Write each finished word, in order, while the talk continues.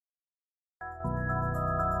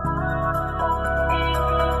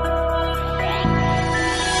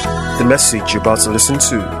The message you're about to listen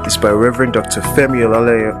to is by Reverend Dr. Femi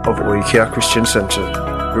Olaleye of Oikea Christian Center.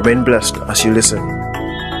 Remain blessed as you listen.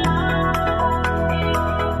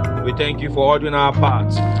 We thank you for ordering our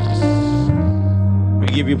paths. We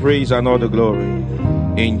give you praise and all the glory.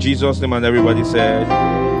 In Jesus' name, and everybody said,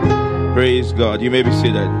 praise God. You may be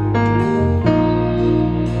seated.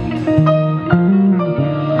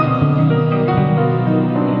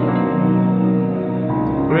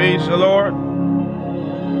 Praise the Lord.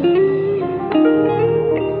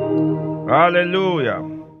 Hallelujah.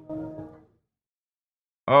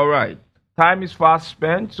 All right. Time is fast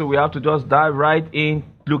spent, so we have to just dive right in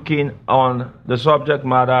looking on the subject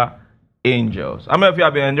matter, angels. How many of you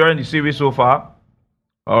have been enjoying the series so far?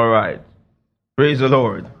 All right. Praise the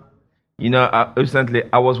Lord. You know, recently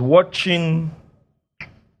I was watching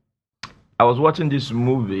this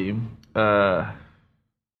movie,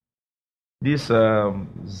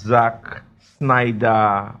 Zack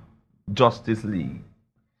Snyder Justice League.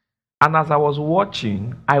 And as I was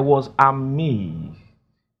watching, I was amazed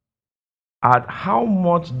at how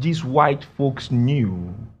much these white folks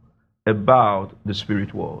knew about the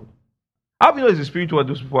spirit world. How do you know it's the spirit world?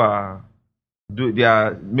 Those people they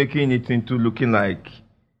are making it into looking like,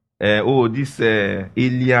 this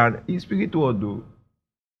alien. It's spirit world though.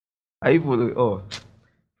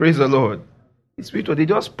 Praise the Lord. It's spirit world. They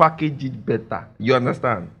just package it better. You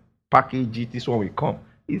understand? Package it. This one will come.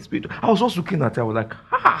 It's spirit world. I was just looking at it. I was like,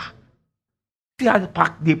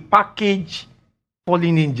 they package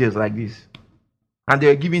fallen angels like this. And they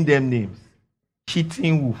were giving them names.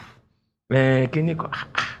 Cheating wolf. Can you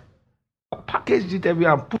package it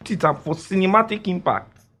everywhere and put it up for cinematic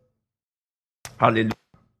impact? Hallelujah.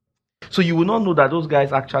 So you will not know that those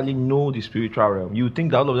guys actually know the spiritual realm. You think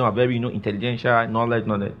that all of them are very, intelligential, knowledge.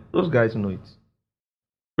 Those guys know it.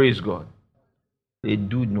 Praise God. They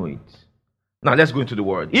do know it. Now let's go into the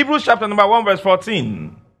word. Hebrews chapter number 1 verse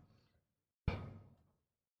 14.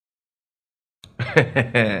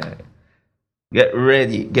 Get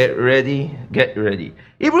ready.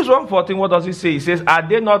 Hebrews 1:14, what does it say? It says, are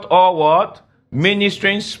they not all what?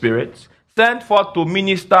 Ministering spirits, sent forth to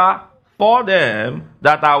minister for them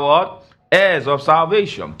that are what? Heirs of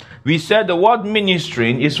salvation. We said the word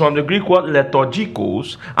ministering is from the Greek word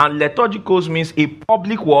liturgikos, and liturgikos means a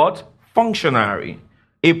public what? Functionary,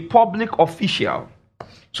 a public official.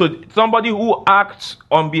 So somebody who acts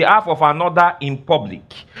on behalf of another in public.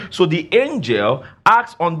 So the angel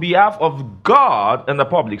acts on behalf of God in the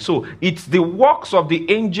public. So it's the works of the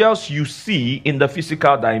angels you see in the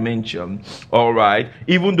physical dimension. All right.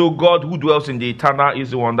 Even though God who dwells in the eternal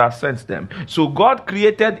is the one that sends them. So God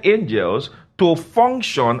created angels to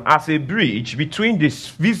function as a bridge between this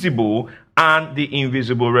visible and the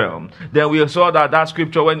invisible realm. Then we saw that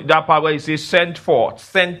scripture, when that part where it says sent forth,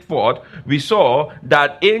 we saw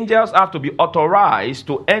that angels have to be authorized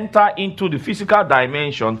to enter into the physical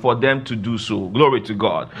dimension for them to do so. Glory to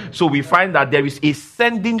God. So we find that there is a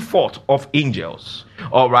sending forth of angels.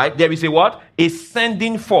 All right, there is a what? A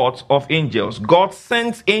sending forth of angels. God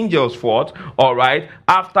sends angels forth, all right,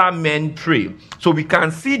 after men pray. So we can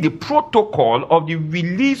see the protocol of the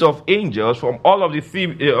release of angels from all of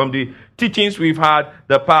the teachings we've had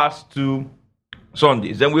the past 2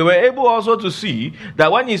 Sundays. And we were able also to see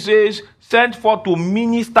that when he says, sent forth to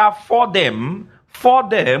minister for them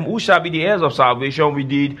who shall be the heirs of salvation, we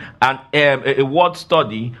did a word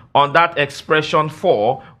study on that expression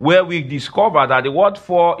for, where we discovered that the word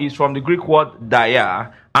for is from the Greek word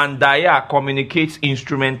dia, and dia communicates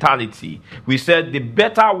instrumentality. We said the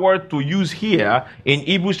better word to use here in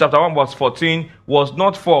Hebrews chapter 1 verse 14 was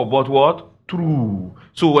not for, but what? Through.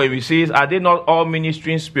 So when we say, are they not all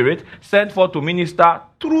ministering spirit, sent forth to minister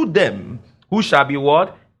through them, who shall be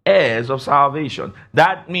what? Heirs of salvation.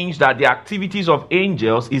 That means that the activities of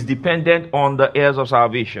angels is dependent on the heirs of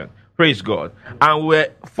salvation. Praise God. And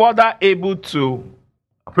we're further able to,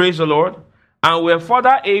 praise the Lord, and we're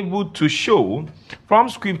further able to show from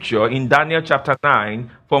scripture in Daniel chapter 9,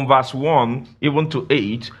 from verse 1 even to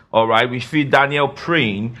 8, all right, we see Daniel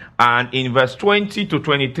praying, and in verse 20 to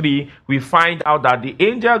 23, we find out that the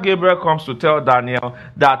angel Gabriel comes to tell Daniel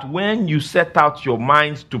that when you set out your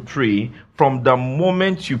minds to pray, from the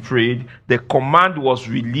moment you prayed, the command was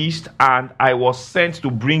released, and I was sent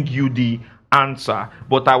to bring you the answer.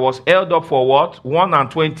 But I was held up for what?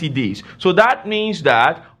 120 days. So that means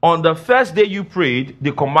that on the first day you prayed,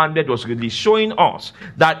 the commandment was released, showing us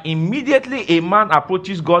that immediately a man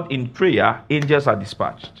approaches God in prayer, angels are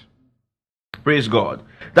dispatched. Praise God.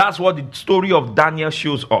 That's what the story of Daniel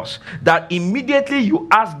shows us. That immediately you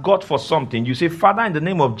ask God for something, you say, Father, in the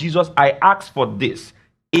name of Jesus, I ask for this.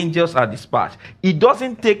 Angels are dispatched. It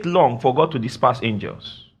doesn't take long for God to dispatch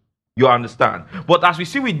angels. You understand? But as we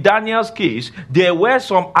see with Daniel's case, there were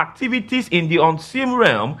some activities in the unseen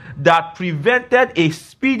realm that prevented a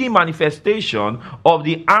speedy manifestation of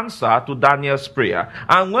the answer to Daniel's prayer.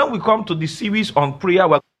 And when we come to the series on prayer,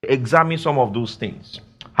 we're going to examine some of those things.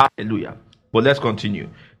 Hallelujah. But let's continue.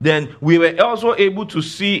 Then we were also able to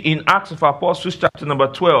see in Acts of Apostles chapter number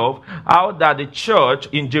 12 how that the church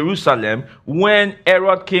in Jerusalem, when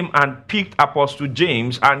Herod came and picked Apostle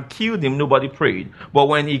James and killed him, nobody prayed. But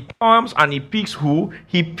when he comes and he picks who?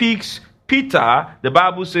 He picks Peter. The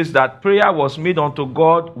Bible says that prayer was made unto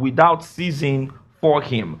God without ceasing for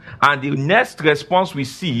him. And the next response we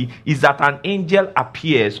see is that an angel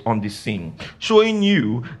appears on the scene, showing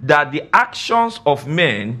you that the actions of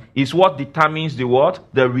men is what determines the what?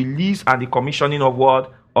 The release and the commissioning of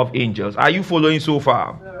what? Of angels. Are you following so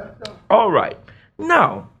far? All right.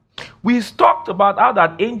 Now, we talked about how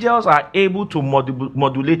that angels are able to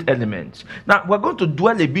modulate elements. Now, we're going to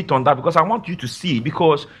dwell a bit on that because I want you to see,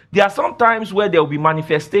 because there are some times where there will be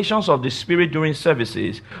manifestations of the Spirit during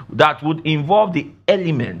services that would involve the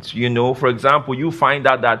elements. You know, for example, you find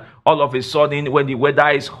out that all of a sudden when the weather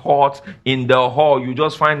is hot in the hall, you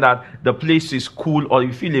just find that the place is cool, or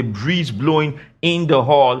you feel a breeze blowing in the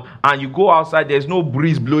hall and you go outside, there's no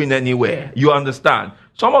breeze blowing anywhere. You understand?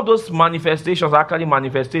 Some of those manifestations are actually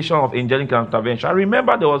manifestation of angelic intervention. I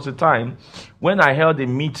remember there was a time when I held a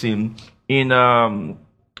meeting in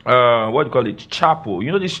what do you call it? Chapel.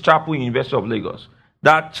 You know this chapel in University of Lagos?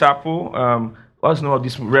 That chapel, what's the name of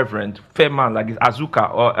this reverend? Fair man like this,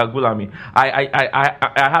 Azuka or Agulami. I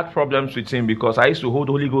had problems with him because I used to hold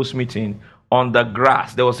Holy Ghost meeting on the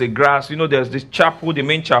grass. There was a grass, you know, there's this chapel, the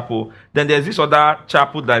main chapel, then there's this other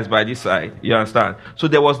chapel that is by this side. You understand? So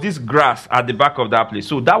there was this grass at the back of that place.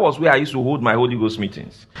 So that was where I used to hold my Holy Ghost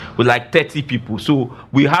meetings with like 30 people. So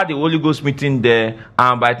we had a Holy Ghost meeting there,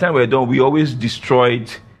 and by the time we were done, we always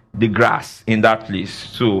destroyed the grass in that place.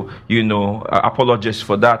 So, you know, apologies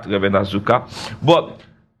for that, Reverend Azuka. But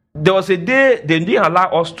there was a day they didn't allow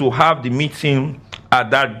us to have the meeting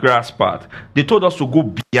at that grass part. They told us to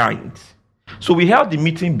go behind. So we held the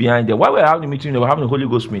meeting behind there. While we were having the meeting, they were having a Holy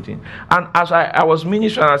Ghost meeting. And as I was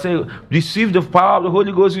ministering, I said, receive the power of the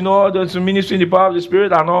Holy Ghost, you know, there's ministry in the power of the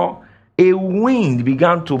Spirit and all. A wind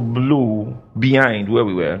began to blow behind where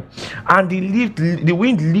we were. And the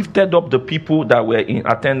wind lifted up the people that were in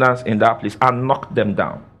attendance in that place and knocked them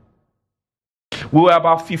down. We were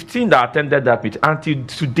about 15 that attended that meeting. Until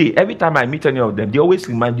today, every time I meet any of them, they always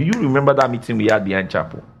remind, do you remember that meeting we had behind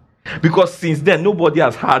chapel? Because since then, nobody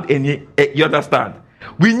has had any, you understand?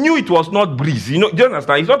 We knew it was not breeze. You know, do you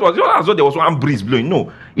understand? It's not as though there was one breeze blowing.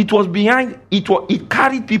 No, it was behind, it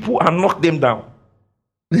carried people and knocked them down.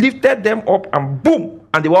 Lifted them up and boom,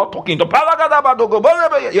 and they were all talking.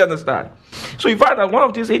 You understand? So you find that one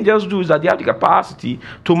of these angels do is that they have the capacity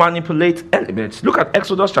to manipulate elements. Look at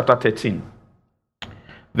Exodus chapter 13,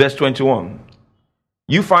 verse 21.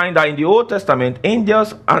 You find that in the Old Testament, an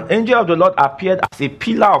angel of the Lord appeared as a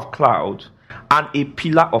pillar of cloud and a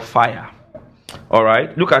pillar of fire. All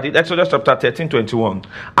right, look at it. Exodus chapter 13, 21.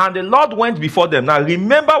 And the Lord went before them. Now,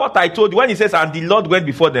 remember what I told you when he says, and the Lord went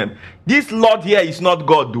before them. This Lord here is not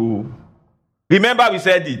God, though. Remember we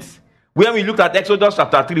said it. When we looked at Exodus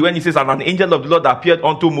chapter 3, when he says, and an angel of the Lord appeared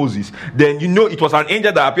unto Moses, then you know it was an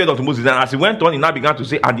angel that appeared unto Moses. And as he went on, he now began to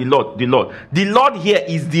say, and the Lord. The Lord here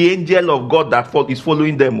is the angel of God that is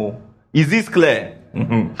following them. Oh. Is this clear?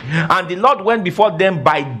 Mm-hmm. And the Lord went before them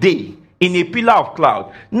by day in a pillar of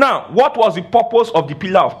cloud. Now, what was the purpose of the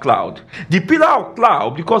pillar of cloud? The pillar of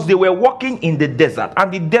cloud, because they were walking in the desert,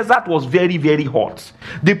 and the desert was very, very hot.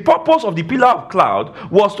 The purpose of the pillar of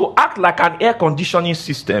cloud was to act like an air conditioning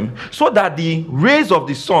system, so that the rays of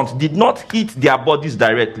the sun did not hit their bodies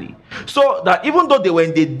directly. So that even though they were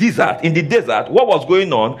in the desert, what was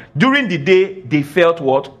going on? During the day, they felt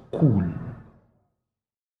what? Cool.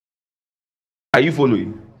 Are you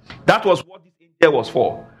following? That was what this angel was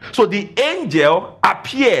for. So the angel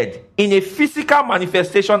appeared in a physical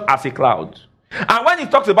manifestation as a cloud. And when he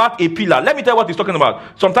talks about a pillar, let me tell you what he's talking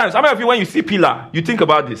about. Sometimes, how many of you, when you see pillar, you think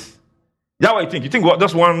about this? Is that what you think? You think, well,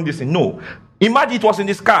 just one, this thing. No. Imagine it was in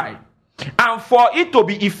the sky. And for it to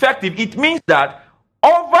be effective, it means that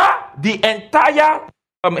over the entire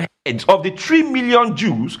heads of the 3 million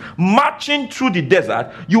Jews marching through the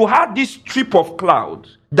desert, you had this strip of cloud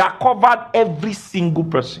that covered every single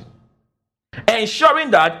person,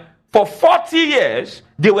 ensuring that for 40 years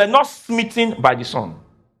they were not smitten by the sun.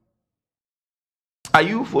 Are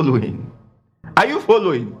you following? Are you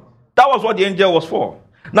following? That was what the angel was for.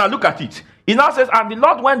 Now look at it. It now says, and the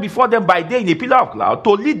Lord went before them by day in a pillar of cloud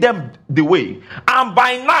to lead them the way, and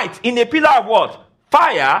by night in a pillar of what?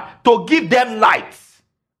 Fire, to give them light.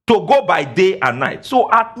 to go by day and night.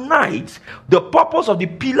 So at night, the purpose of the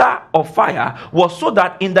pillar of fire was so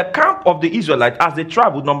that in the camp of the Israelites, as they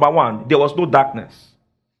traveled, number one, there was no darkness.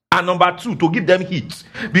 And number two, to give them heat.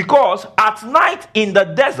 Because at night in the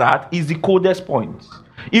desert is the coldest point.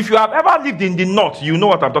 If you have ever lived in the north, you know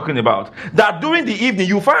what I'm talking about. That during the evening,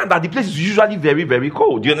 you find that the place is usually very, very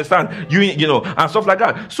cold. You understand? You know, and stuff like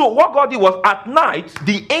that. So what God did was, at night,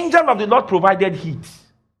 the angel of the Lord provided heat.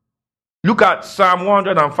 Look at Psalm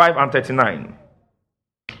 105 and 39.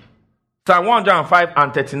 Psalm 105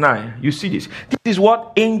 and 39. You see this. This is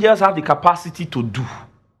what angels have the capacity to do.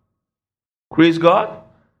 Praise God.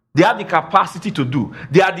 They have the capacity to do.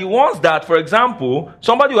 They are the ones that, for example,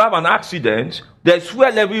 somebody will have an accident, there's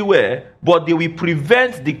fuel everywhere, but they will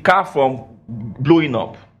prevent the car from blowing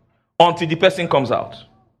up until the person comes out.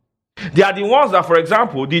 They are the ones that, for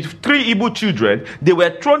example, the 3 Hebrew children, they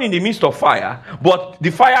were thrown in the midst of fire, but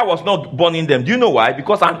the fire was not burning them. Do you know why?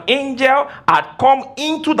 Because an angel had come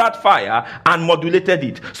into that fire and modulated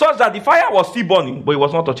it, such that the fire was still burning, but it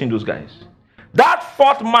was not touching those guys. That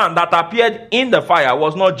 4th man that appeared in the fire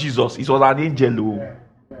was not Jesus. It was an angel.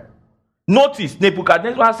 Notice,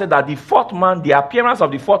 Nebuchadnezzar said that the 4th man, the appearance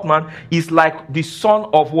of the 4th man is like the son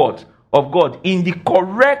of what? Of God. In the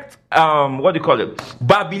correct,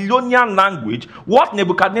 Babylonian language, what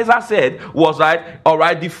Nebuchadnezzar said was that, all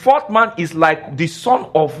right, the 4th man is like the son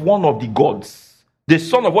of one of the gods. The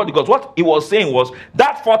son of one of the gods. What he was saying was,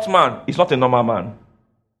 that 4th man is not a normal man.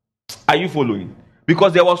 Are you following?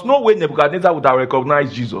 Because there was no way Nebuchadnezzar would have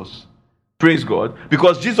recognized Jesus. Praise God.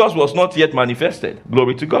 Because Jesus was not yet manifested.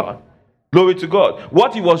 Glory to God. Glory to God.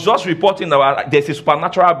 What he was just reporting about, there's a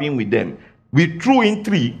supernatural being with them. We threw in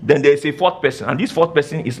 3, then there's a 4th person. And this 4th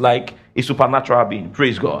person is like a supernatural being.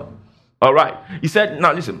 Praise God. All right. He said,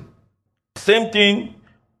 now listen. Same thing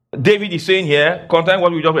David is saying here, concerning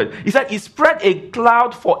what we just read. He said, he spread a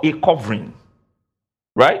cloud for a covering.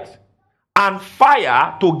 Right? And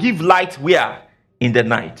fire to give light where? In the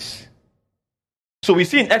night. So we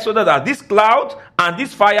see in Exodus that this cloud and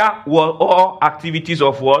this fire were all activities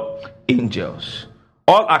of what? Angels.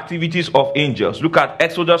 All activities of angels. Look at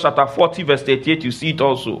Exodus chapter 40 verse 38. You see it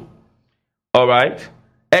also. All right.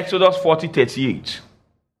 Exodus 40 38.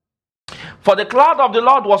 For the cloud of the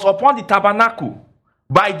Lord was upon the tabernacle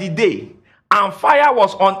by the day, and fire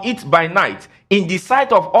was on it by night, in the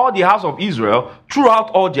sight of all the house of Israel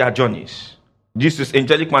throughout all their journeys. This is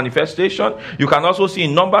angelic manifestation. You can also see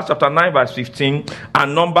in Numbers chapter 9 verse 15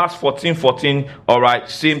 and Numbers 14:14. All right,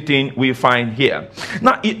 same thing we find here.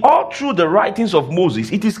 Now, all through the writings of Moses,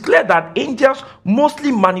 it is clear that angels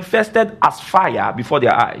mostly manifested as fire before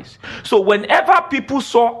their eyes. So whenever people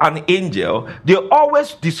saw an angel, they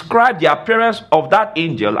always described the appearance of that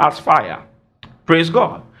angel as fire. Praise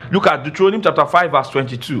God. Look at Deuteronomy chapter 5 verse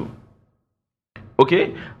 22.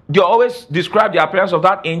 Okay, they always describe the appearance of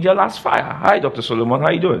that angel as fire. Hi, Dr. Solomon, how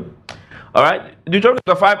are you doing? All right, Deuteronomy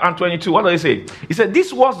 5 and 22, what does it say? He said,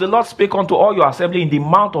 this was the Lord spake unto all your assembly in the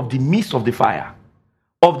mount of the midst of the fire,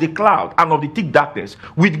 of the cloud, and of the thick darkness,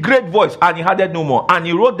 with great voice, and he added no more. And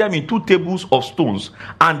he wrote them in 2 tables of stones,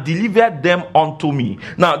 and delivered them unto me.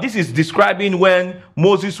 Now, this is describing when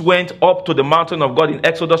Moses went up to the mountain of God in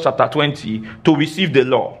Exodus chapter 20 to receive the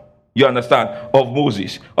law. You understand? Of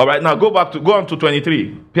Moses. All right. Now go on to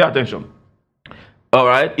 23. Pay attention. All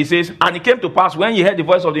right. It says, and it came to pass when ye heard the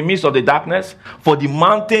voice of the midst of the darkness, for the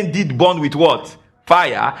mountain did burn with what?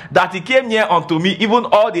 Fire, that he came near unto me, even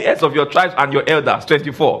all the heads of your tribes and your elders.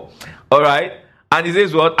 24. All right. And he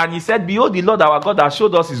says what? And he said, behold, the Lord our God has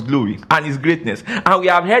showed us his glory and his greatness, and we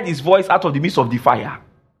have heard his voice out of the midst of the fire.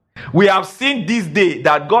 We have seen this day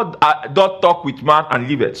that God doth talk with man and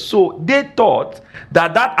liveth. So they thought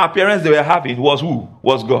that appearance they were having was who?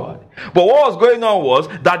 Was God. But what was going on was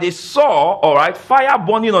that they saw, all right, fire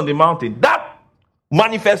burning on the mountain. That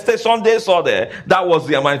manifestation they saw there, that was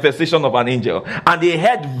the manifestation of an angel. And they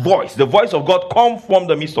heard the voice of God come from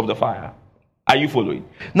the midst of the fire. Are you following?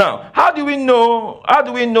 Now, how do we know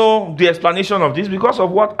the explanation of this? Because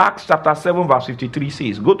of what Acts chapter 7 verse 53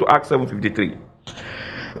 says. Go to Acts 7:53.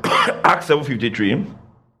 Acts 7:53.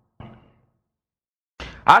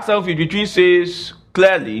 Acts 7:53 says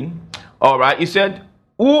clearly, all right, he said,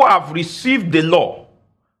 who have received the law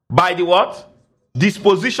by the what?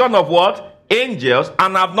 Disposition of what? Angels,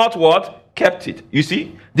 and have not what? Kept it. You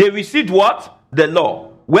see? They received what? The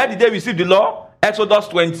law. Where did they receive the law? Exodus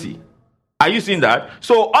 20. Are you seeing that?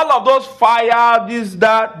 So all of those fire, this,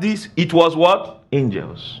 it was what?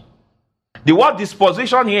 Angels. The word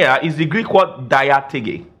disposition here is the Greek word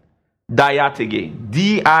diathege. Diathege.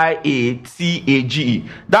 D-I-A-T-A-G-E.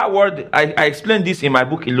 That word, I explained this in my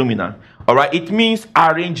book Illumina. All right, it means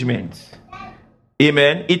arrangement.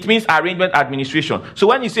 Amen. It means arrangement, administration. So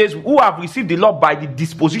when he says, who have received the law by the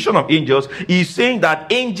disposition of angels, he's saying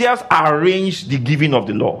that angels arrange the giving of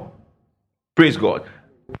the law. Praise God.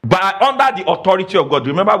 But under the authority of God.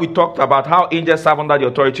 Remember we talked about how angels serve under the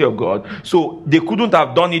authority of God. So they couldn't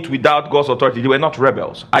have done it without God's authority. They were not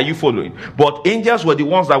rebels. Are you following? But angels were the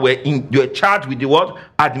ones that were charged with the word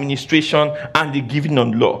administration and the giving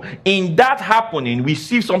of law. In that happening, we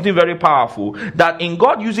see something very powerful, that in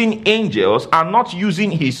God using angels and not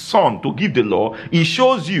using his son to give the law, he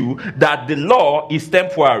shows you that the law is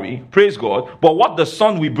temporary. Praise God. But what the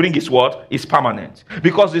son will bring is what? Is permanent.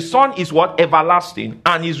 Because the son is what? Everlasting.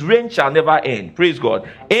 And his reign shall never end. Praise God.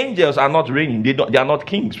 Angels are not reigning. They are not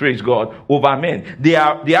kings. Praise God. Over men. They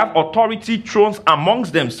have authority, thrones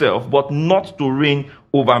amongst themselves, but not to reign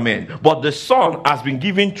over men. But the Son has been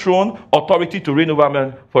given throne, authority to reign over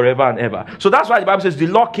men forever and ever. So that's why the Bible says the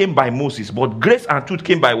law came by Moses, but grace and truth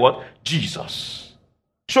came by what? Jesus.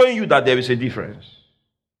 Showing you that there is a difference.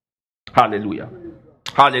 Hallelujah.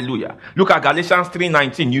 Hallelujah. Look at Galatians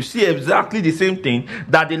 3:19. You see exactly the same thing,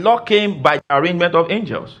 that the law came by the arrangement of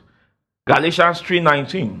angels. Galatians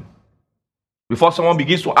 3:19. Before someone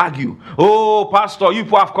begins to argue, oh, pastor, you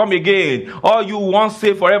people have come again. Oh, you once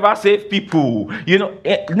saved, forever saved people. You know,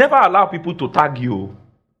 never allow people to tag you.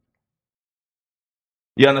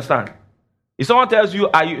 You understand? If someone tells you,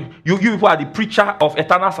 you people are the preacher of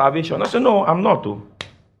eternal salvation, I say, no, I'm not. Though.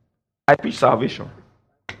 I preach salvation.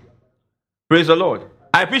 Praise the Lord.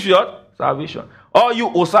 I preach what? Salvation. Oh, you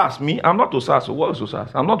Osas, me? I'm not Osas. So what is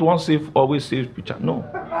Osas? I'm not one saved, always saved preacher. No.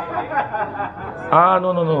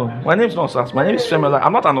 No. My name is not Osas. My name is Femela.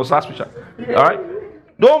 I'm not an Osas preacher. All right?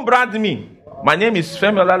 Don't brand me. My name is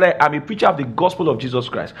Femela. I'm a preacher of the gospel of Jesus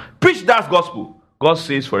Christ. Preach that gospel. God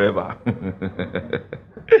saves forever.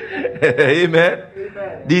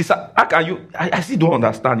 Amen. This, how can you? I still don't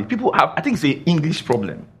understand it. People have, I think it's an English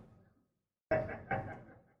problem.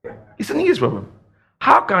 It's an English problem.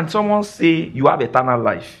 How can someone say you have eternal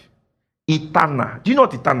life? Eternal. Do you know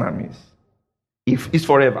what eternal means? If it's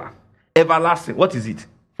forever. Everlasting. What is it?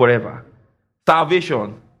 Forever.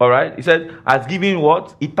 Salvation. All right. He said, has given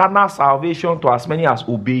what? Eternal salvation to as many as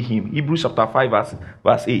obey him. Hebrews chapter 5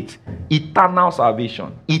 verse 8. Eternal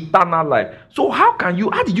salvation. Eternal life. So how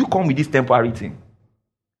did you come with this temporary thing?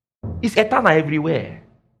 It's eternal everywhere.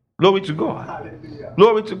 Glory to God. Hallelujah.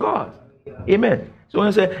 Glory to God. Amen. So when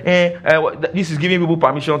you say, this is giving people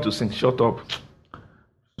permission to sin, shut up.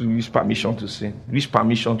 Which permission to sin? Which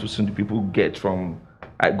permission to sin do people get from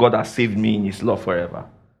God has saved me in his love forever?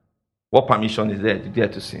 What permission is there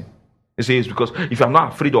to sin? He says, because if I'm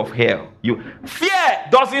not afraid of hell, fear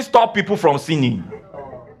doesn't stop people from sinning.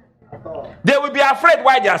 They will be afraid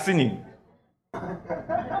why they are sinning.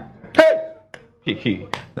 Hey.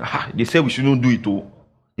 They say we shouldn't do it too.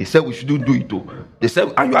 They said we shouldn't do it too. They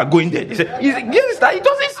said, and you are going there. They said, it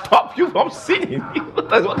doesn't stop you from sinning.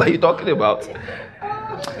 What are you talking about?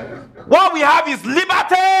 What we have is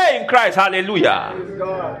liberty in Christ. Hallelujah.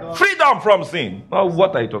 Freedom from sin. Now,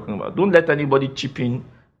 what are you talking about? Don't let anybody chip in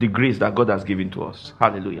the grace that God has given to us.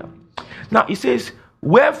 Hallelujah. Now, it says,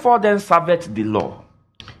 wherefore then serveth the law?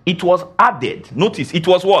 It was added. Notice, it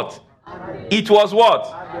was what? It was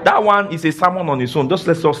what? That one is a sermon on its own. Let's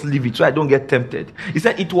just leave it so I don't get tempted. He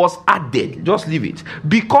said it was added. Just leave it.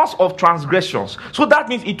 Because of transgressions. So that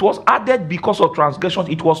means it was added because of transgressions.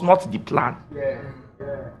 It was not the plan.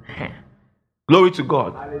 Glory to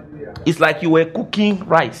God. Hallelujah. It's like you were cooking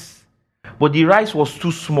rice, but the rice was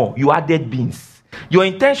too small. You added beans. Your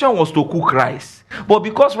intention was to cook rice, but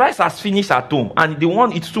because rice has finished at home and the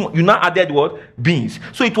one it's too, you now added what? Beans.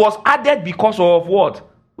 So it was added because of what?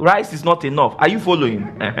 Rice is not enough. Are you following?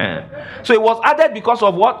 So it was added because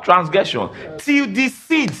of what? Transgression. Till the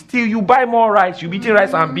seeds, till you buy more rice, you be eating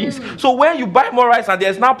rice and beans. So when you buy more rice and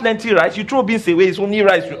there's now plenty rice, you throw beans away, it's only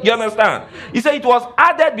rice. You understand? He said it was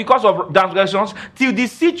added because of transgressions, till the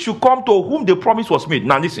seed should come to whom the promise was made.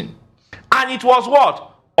 Now listen. And it was what?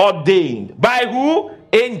 Ordained. By who?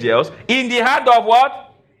 Angels. In the hand of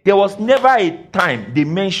what? There was never a time they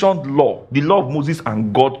mentioned law, the law of Moses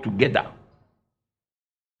and God together.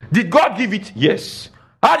 Did God give it? Yes.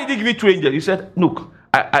 How did he give it to angels? He said, look,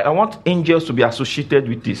 I want angels to be associated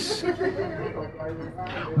with this.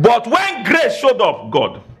 But when grace showed up,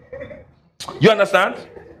 God. You understand?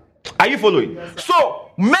 Are you following?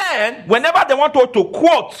 So, men, whenever they want to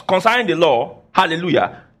quote concerning the law,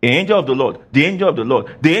 hallelujah, the angel of the Lord, the angel of the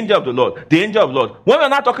Lord, the angel of the Lord, the angel of the Lord. When we're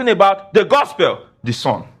not talking about the gospel, the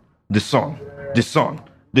Son, the Son, the Son,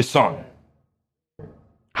 the Son.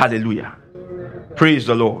 Hallelujah. Praise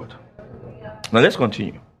the Lord. Now let's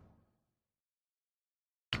continue.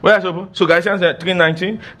 Well, so Galatians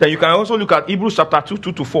 3:19. Then you can also look at Hebrews chapter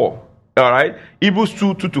 2:2-4. All right, Hebrews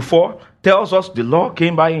 2:2-4 tells us the law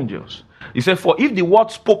came by angels. He said, "For if the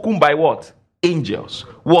word spoken by what? Angels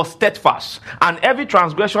was steadfast, and every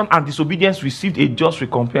transgression and disobedience received a just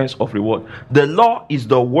recompense of reward." The law is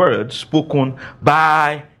the word spoken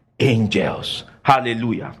by angels.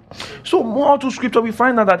 Hallelujah. So more to scripture, we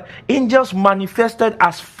find out that angels manifested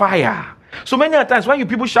as fire. So many times when you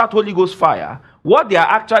people shout Holy Ghost fire, what they are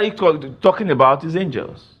actually talking about is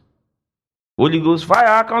angels. Holy Ghost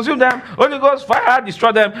fire, consume them. Holy Ghost fire,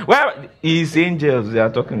 destroy them. Well, it's angels they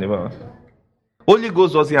are talking about. Holy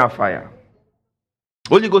Ghost doesn't have fire.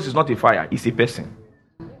 Holy Ghost is not a fire, it's a person.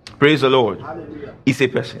 Praise the Lord. Hallelujah. It's a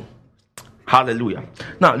person. Hallelujah.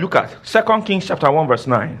 Now look at 2 Kings chapter 1 verse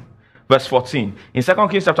 9, verse 14. In 2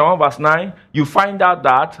 Kings chapter 1 verse 9, you find out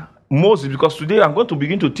that Moses, because today I'm going to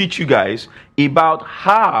begin to teach you guys about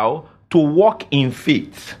how to walk in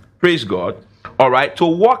faith. Praise God. All right, to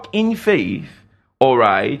walk in faith. All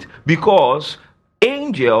right, because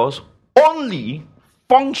angels only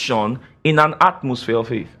function in an atmosphere of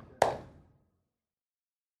faith.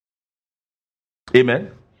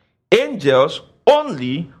 Amen. Angels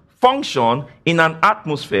only function in an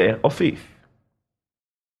atmosphere of faith.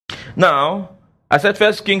 Now, I said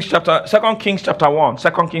 2 Kings chapter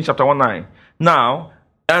 1:9. Now,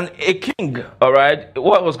 and a king, all right,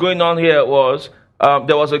 what was going on here was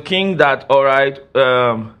there was a king that, all right,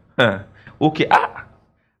 okay,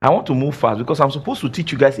 I want to move fast because I'm supposed to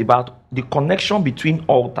teach you guys about the connection between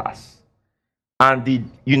altars and the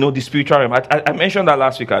spiritual realm. I mentioned that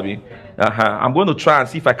last week, Abby. I'm going to try and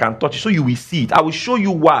see if I can touch it so you will see it. I will show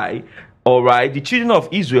you why. All right, the children of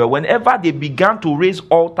Israel, whenever they began to raise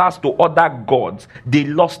altars to other gods, they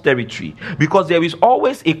lost territory because there is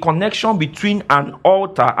always a connection between an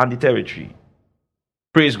altar and the territory.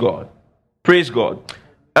 Praise God. Praise God.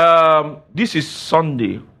 This is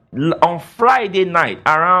Sunday. On Friday night,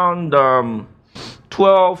 around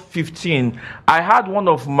 12:15, I had one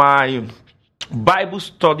of my Bible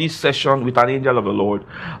study session with an angel of the Lord.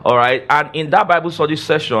 All right, and in that Bible study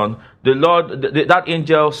session, the Lord, that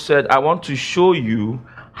angel said, "I want to show you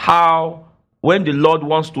how when the Lord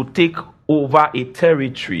wants to take over a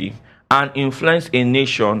territory and influence a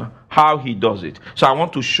nation, how he does it." So I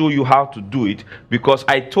want to show you how to do it because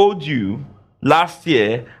I told you last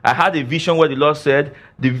year I had a vision where the Lord said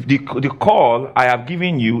the call I have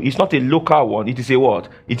given you is not a local one, it is a what?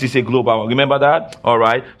 It is a global one. Remember that? All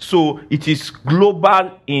right, so it is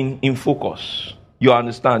global in focus. You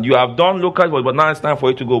understand? You have done local, but now it's time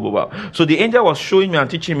for you to go global. So the angel was showing me and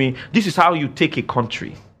teaching me this is how you take a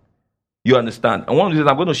country. You understand? And one of the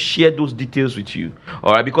reasons I'm going to share those details with you,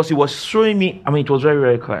 all right, because he was showing me, it was very,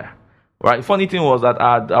 very clear. Right. Funny thing was that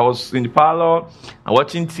I was in the parlor and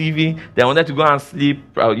watching TV. Then I wanted to go and sleep.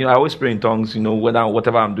 I always pray in tongues,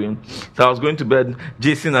 whatever I'm doing. So I was going to bed.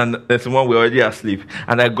 Jason and someone were already asleep.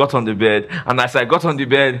 And I got on the bed. And as I got on the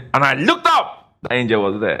bed and I looked up, the angel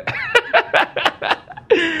was there.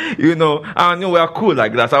 I knew we are cool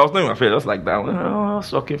like that. So I was not even afraid. I was like that. I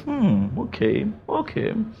was okay.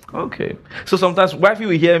 Okay. So sometimes wifey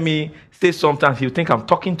will hear me say sometimes he'll think I'm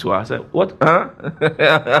talking to her. I said, "What? Huh?"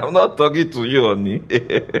 I'm not talking to you, honey.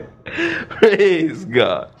 Praise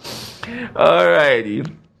God. Alrighty.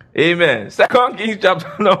 Amen. 2 Kings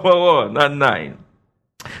chapter number 1 and 9.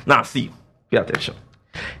 Now see, pay attention.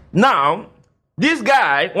 Now, this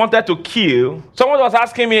guy wanted to kill. Someone was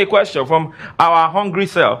asking me a question from our hungry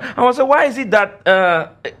self. I was saying, why is it that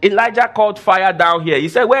Elijah called fire down here? He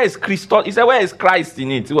said, where is Christ? He said, where is Christ in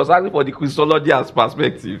it? He was asking for the Christology as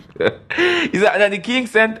perspective. He said, and then the king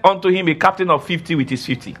sent unto him a captain of 50 with his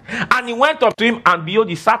 50. And he went up to him, and behold,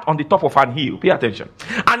 he sat on the top of an hill. Pay attention.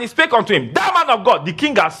 And he spake unto him, thou man of God, the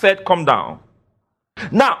king has said, come down.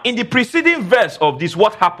 Now, in the preceding verse of this,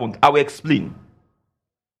 what happened? I will explain.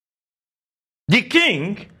 The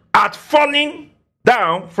king had fallen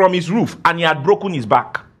down from his roof and he had broken his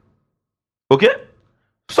back. Okay?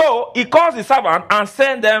 So he calls the servant and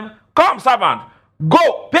sent them, come servant,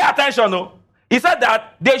 go, pay attention. No? He said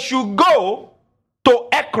that they should go to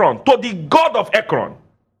Ekron, to the god of Ekron.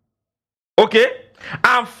 Okay?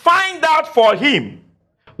 And find out for him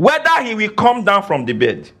whether he will come down from the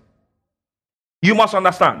bed. You must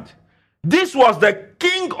understand. This was the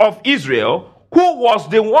king of Israel who was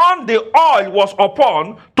the one the oil was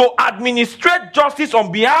upon to administrate justice on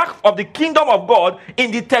behalf of the kingdom of God in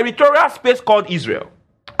the territorial space called Israel.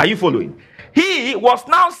 Are you following? He was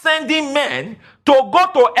now sending men to go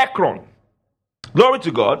to Ekron. Glory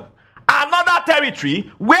to God. Another territory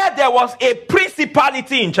where there was a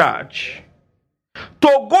principality in charge.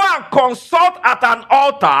 To go and consult at an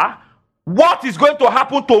altar what is going to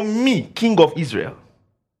happen to me, King of Israel?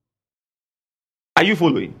 Are you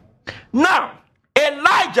following? Now,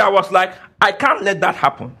 Elijah was like, I can't let that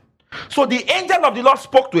happen. So the angel of the Lord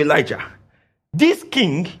spoke to Elijah. This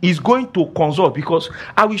king is going to consult, because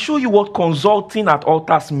I will show you what consulting at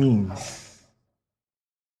altars means.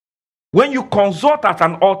 When you consult at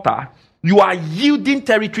an altar, you are yielding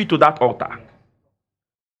territory to that altar.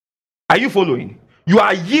 Are you following? You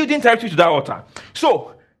are yielding territory to that altar.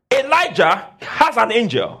 So Elijah has an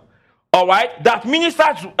angel, all right, that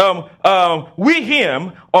ministers with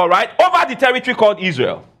him, all right, over the territory called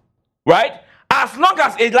Israel, right? As long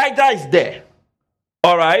as Elijah is there,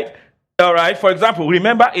 all right. For example,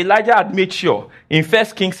 remember Elijah had made sure in 1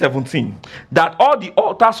 Kings 17 that all the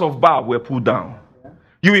altars of Baal were pulled down.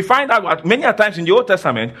 You will find out that many times in the Old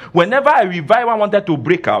Testament, whenever a revival wanted to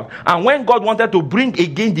break out, and when God wanted to bring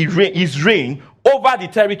again his reign over the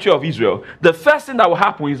territory of Israel, the first thing that will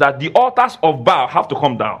happen is that the altars of Baal have to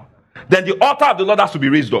come down. Then the altar of the Lord has to be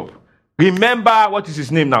raised up. Remember, what is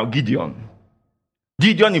his name now? Gideon.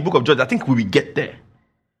 Gideon in the book of Judges. I think we will get there.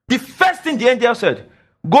 The first thing the angel said,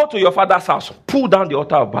 go to your father's house, pull down the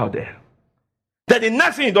altar of Baal there. Then the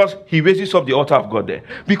next thing he does, he raises up the altar of God there.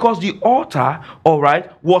 Because the altar, all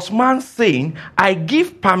right, was man saying, I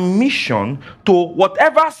give permission to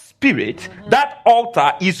whatever spirit that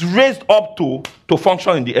altar is raised up to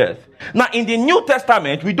function in the earth. Now, in the New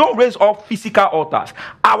Testament, we don't raise up physical altars.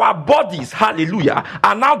 Our bodies, hallelujah,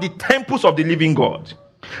 are now the temples of the living God.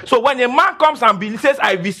 So when a man comes and says,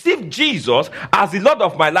 I received Jesus as the Lord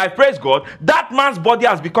of my life, praise God, that man's body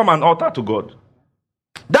has become an altar to God.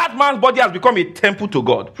 That man's body has become a temple to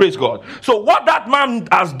God. Praise God. So what that man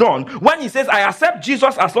has done, when he says, I accept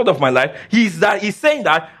Jesus as Lord of my life, he's saying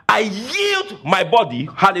that I yield my body,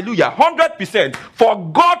 hallelujah, 100%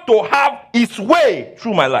 for God to have his way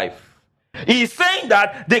through my life. He's saying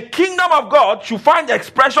that the kingdom of God should find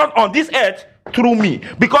expression on this earth through me,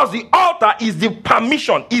 because the altar is the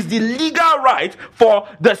permission, is the legal right for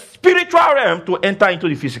the spiritual realm to enter into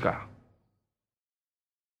the physical.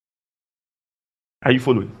 Are you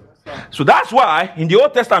following? So that's why in the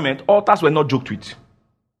Old Testament, altars were not joked with.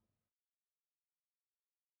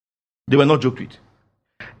 They were not joked with.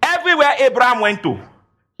 Everywhere Abraham went to,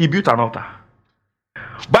 he built an altar.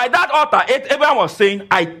 By that altar, Abraham was saying,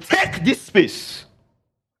 I take this space,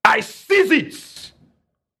 I seize it.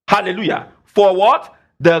 Hallelujah. For what?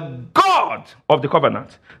 The God of the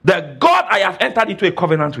covenant. The God I have entered into a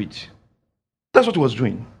covenant with. That's what he was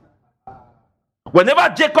doing.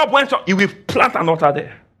 Whenever Jacob went, he will plant an altar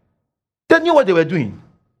there. They knew what they were doing.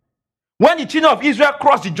 When the children of Israel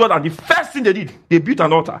crossed the Jordan, the first thing they did, they built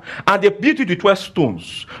an altar. And they built it with 12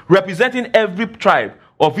 stones, representing every tribe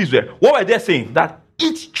of Israel. What were they saying? That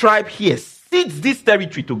each tribe here cedes this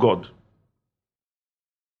territory to God.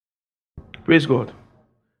 Praise God.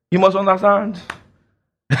 You must understand.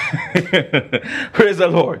 Praise the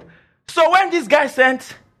Lord. So when this guy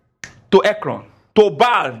sent to Ekron, to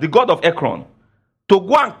Baal, the god of Ekron, to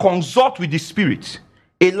go and consult with the spirit,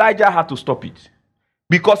 Elijah had to stop it.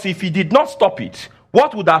 Because if he did not stop it,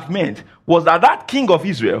 what would have meant was that that king of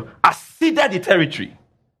Israel has ceded the territory.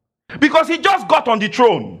 Because he just got on the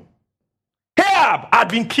throne. Ahab had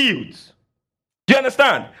been killed. Do you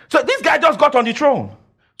understand? So this guy just got on the throne.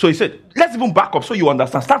 So he said, let's even back up so you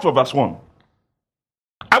understand. Start from verse 1.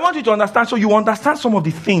 I want you to understand so you understand some of the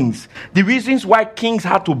things, the reasons why kings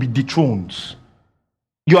had to be dethroned.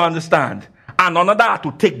 You understand? And another had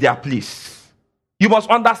to take their place. You must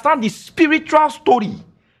understand the spiritual story,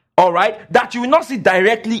 all right, that you will not see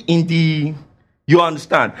directly in the, you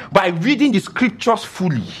understand, by reading the scriptures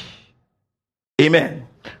fully. Amen.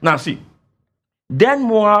 Now see, then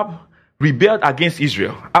Moab rebelled against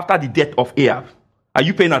Israel after the death of Ahab. Are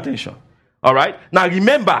you paying attention? All right. Now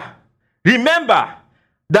remember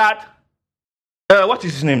that, what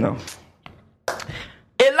is his name now?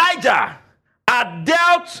 Elijah had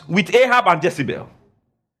dealt with Ahab and Jezebel.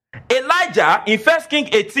 Elijah in 1 Kings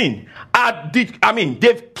 18,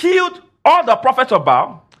 they've killed all the prophets of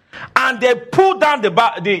Baal, and they pulled down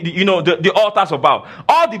the altars of Baal.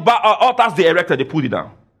 All the altars they erected, they pulled it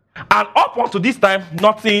down. And up until this time,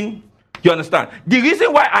 nothing. You understand? The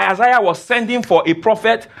reason why Isaiah was sending for a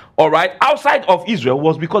prophet, all right, outside of Israel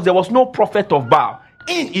was because there was no prophet of Baal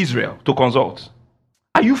in Israel to consult.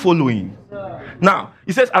 Are you following? Yeah. Now,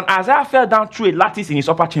 he says, and Isaiah fell down through a lattice in his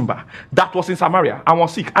upper chamber that was in Samaria and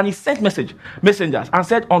was sick. And he sent messengers and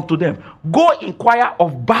said unto them, go inquire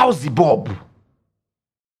of Baal-zebub,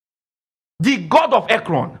 the god of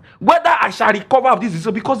Ekron, whether I shall recover of this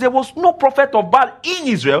disease, because there was no prophet of Baal in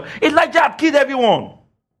Israel. Elijah had killed everyone.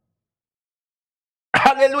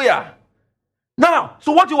 Hallelujah. Now,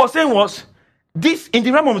 so what he was saying was, this, in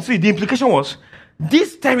the realm of the spirit, the implication was,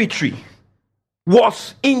 this territory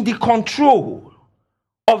was in the control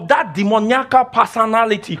of that demoniacal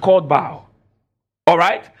personality called Baal. All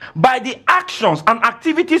right? By the actions and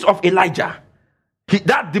activities of Elijah,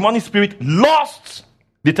 that demonic spirit lost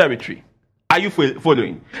the territory. Are you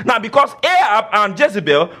following? Now, because Ahab and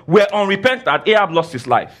Jezebel were unrepentant, Ahab lost his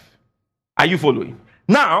life. Are you following?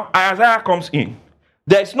 Now, Isaiah comes in.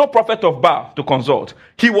 There is no prophet of Baal to consult.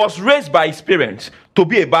 He was raised by his parents to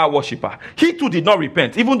be a Baal worshipper. He too did not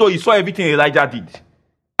repent, even though he saw everything Elijah did.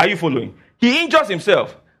 Are you following? He injures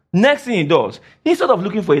himself. Next thing he does, instead of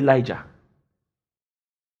looking for Elijah,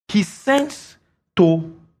 he sends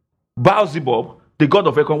to Baal-zebub, the god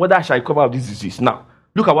of Ekron, whether I shall recover of this disease. Now,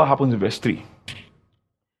 look at what happens in verse 3. It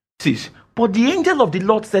says, but the angel of the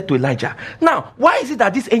Lord said to Elijah. Now, why is it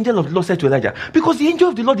that this angel of the Lord said to Elijah? Because the angel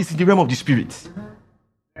of the Lord is in the realm of the spirit.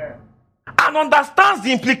 And understands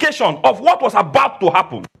the implication of what was about to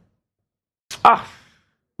happen.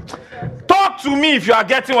 Talk to me if you are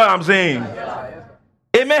getting what I'm saying.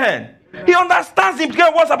 Amen. He understands the implication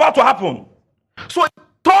of what's about to happen. So he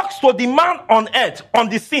talks to the man on earth, on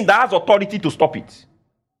the scene, that has authority to stop it.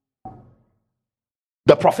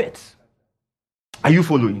 The prophet. Are you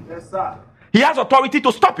following? Yes, sir. He has authority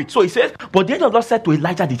to stop it. So he says, but the angel of the Lord said to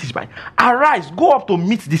Elijah the Tishbite, arise, go up to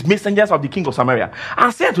meet these messengers of the king of Samaria,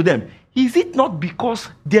 and say unto them, is it not because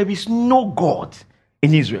there is no God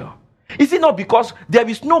in Israel? Is it not because there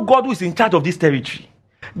is no God who is in charge of this territory,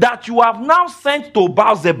 that you have now sent to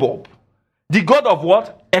Baal-zebub, the god of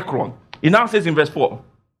what? Ekron. He now says in verse 4,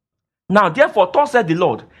 now therefore thus said the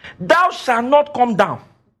Lord, thou shalt not come down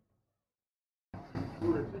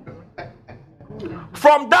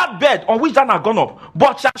from that bed on which thou hast gone up,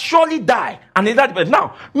 but shall surely die. And in that bed.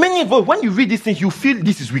 Now, many of us, when you read these things, you feel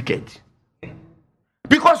this is wicked.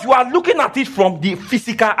 Because you are looking at it from the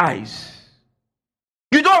physical eyes.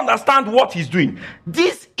 You don't understand what he's doing.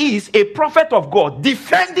 This is a prophet of God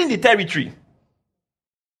defending the territory.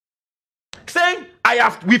 Saying,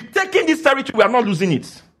 we've taken this territory, we are not losing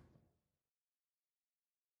it.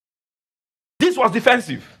 This was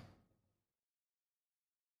defensive.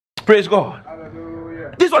 Praise God.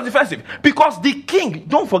 Hallelujah. This was defensive because the king,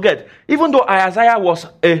 don't forget, even though Isaiah was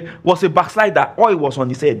a backslider, oil was on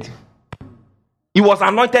his head. He was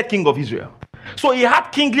anointed king of Israel. So he had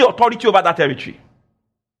kingly authority over that territory.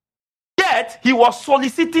 Yet, he was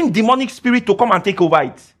soliciting demonic spirit to come and take over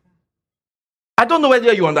it. I don't know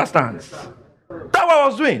whether you understand. That's what I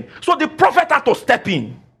was doing. So the prophet had to step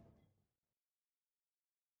in.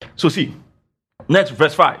 So see, next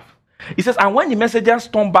verse 5. He says, and when the messengers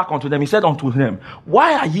turned back unto them, he said unto them,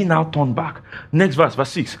 why are ye now turned back? Next verse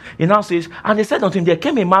 6. He now says, and they said unto him, there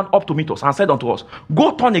came a man up to meet us and said unto us,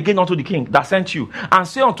 go turn again unto the king that sent you, and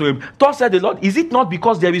say unto him, thus said the Lord, is it not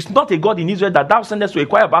because there is not a God in Israel that thou sendest to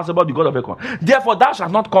inquire about the God of Ekron? Therefore thou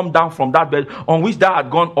shalt not come down from that bed on which thou art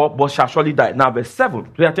gone up, but shalt surely die. Now verse 7,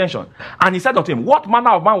 pay attention. And he said unto him, what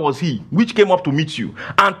manner of man was he which came up to meet you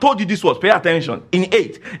and told you this was? Pay attention. In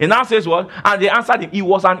 8, he now says what? And they answered him, he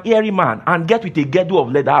was an hairy man, and get with a girdle of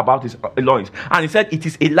leather about his loins. And he said, it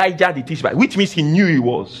is Elijah the Tishbite, which means he knew he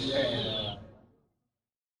was. Yeah.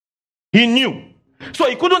 He knew. So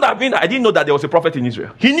he couldn't have been, I didn't know that there was a prophet in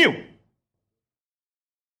Israel. He knew.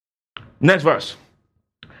 Next verse.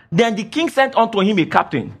 Then the king sent unto him a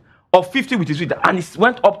captain of 50 with his feet, and he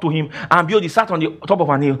went up to him, and behold, he sat on the top of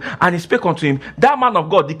an hill, and he spake unto him, that man of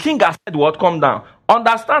God, the king has said what? Come down.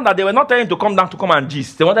 Understand that they were not telling him to come down to come and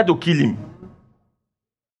gist. They wanted to kill him.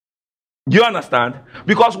 Do you understand?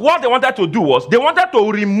 Because what they wanted to do was, they wanted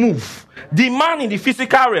to remove the man in the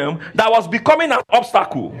physical realm that was becoming an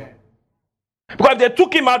obstacle. Because if they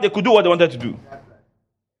took him out, they could do what they wanted to do.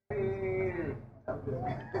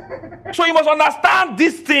 So you must understand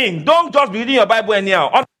this thing. Don't just be reading your Bible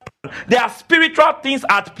anyhow. There are spiritual things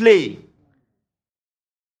at play.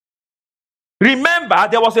 Remember,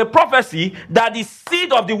 there was a prophecy that the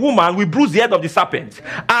seed of the woman will bruise the head of the serpent.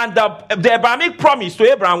 And the Abrahamic promise to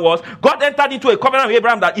Abraham was, God entered into a covenant with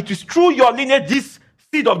Abraham that it is through your lineage this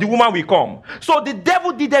seed of the woman will come. So the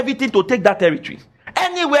devil did everything to take that territory.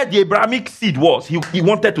 Anywhere the Abrahamic seed was, he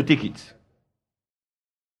wanted to take it.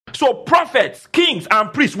 So prophets, kings,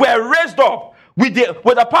 and priests were raised up with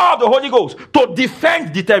the power of the Holy Ghost to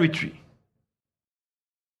defend the territory.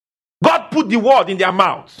 God put the word in their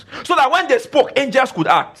mouths so that when they spoke, angels could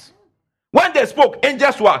act. When they spoke,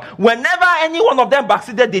 angels were. Whenever any one of them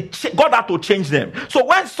backslided, God had to change them. So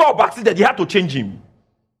when Saul backslided, he had to change him.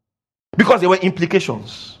 Because there were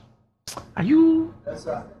implications. Are you? Yes,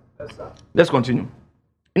 sir. Yes, sir. Let's continue.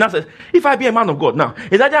 He now says, if I be a man of God. Now,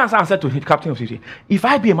 Elijah answered and said to the captain of 50, if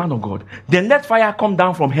I be a man of God, then let fire come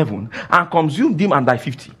down from heaven and consume them and thy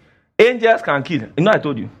 50. Angels can kill. You know, I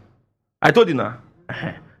told you. I told you now.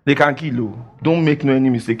 They can kill you. Don't make no any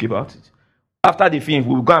mistake about it. After the film,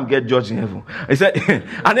 we will go and get judged in heaven. He said,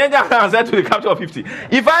 and angel said to the captain of 50,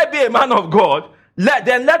 if I be a man of God,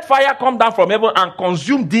 then let fire come down from heaven and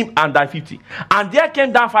consume them and thy 50. And there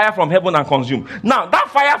came down fire from heaven and consumed. Now, that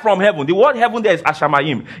fire from heaven, the word heaven there is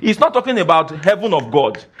Ashamayim. He's not talking about heaven of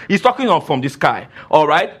God. He's talking of from the sky. All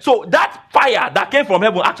right? So that fire that came from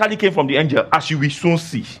heaven actually came from the angel, as you will soon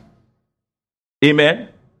see. Amen?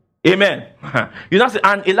 Amen. You know,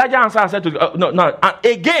 and Elijah answered and said to no, and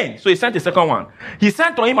again, so he sent a second one. He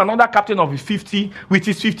sent to him another captain of his 50 with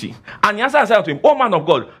his 50. And he answered and said to him, O man of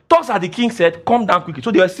God, thus as the king said, come down quickly.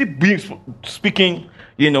 So they were still speaking,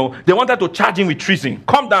 you know, they wanted to charge him with treason.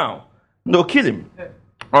 Come down. No, kill him.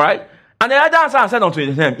 All right? And Elijah answered and said unto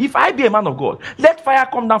him, if I be a man of God, let fire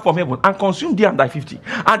come down from heaven and consume thee and thy 50.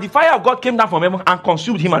 And the fire of God came down from heaven and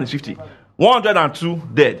consumed him and his 50. 102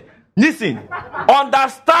 dead. Listen,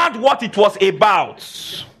 understand what it was about.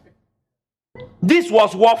 This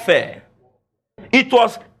was warfare. It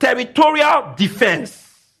was territorial defense.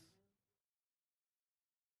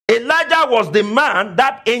 Elijah was the man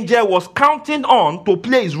that angel was counting on to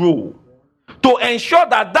play his role, to ensure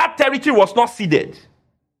that that territory was not ceded.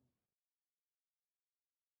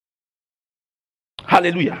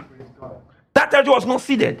 Hallelujah. That territory was not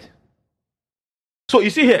ceded. So you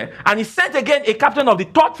see here, and he sent again a captain of the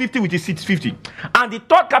third 50 with his 50. And the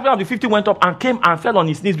third captain of the 50 went up and came and fell on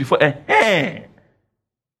his knees before. This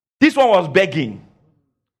one was begging.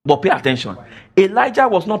 But pay attention. Elijah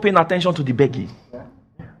was not paying attention to the begging.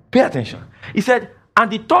 Pay attention. He said, and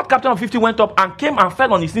the third captain of 50 went up and came and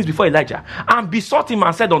fell on his knees before Elijah and besought him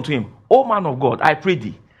and said unto him, O man of God, I pray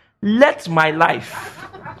thee, let my life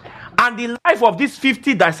and the life of these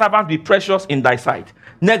 50 thy servants be precious in thy sight.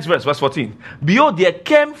 Next verse 14. Behold, there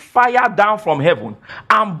came fire down from heaven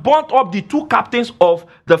and burnt up the two captains of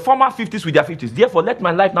the former 50s with their 50s. Therefore, let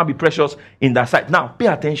my life now be precious in thy sight. Now, pay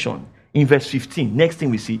attention. In verse 15, next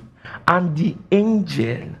thing we see. And the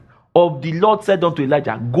angel of the Lord said unto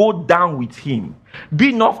Elijah, go down with him.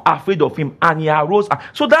 Be not afraid of him. And he arose.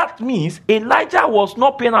 So that means Elijah was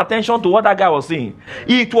not paying attention to what that guy was saying.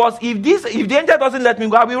 It was, if the angel doesn't let me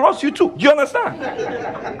go, I will roast you too. Do you understand?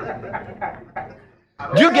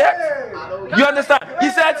 Do you get? You understand?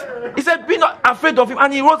 He said, be not afraid of him.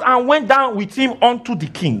 And he rose and went down with him unto the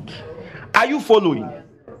king. Are you following?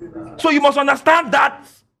 So you must understand that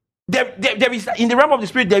there is, in the realm of the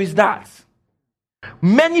spirit, there is that.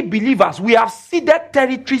 Many believers, we have ceded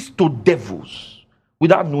territories to devils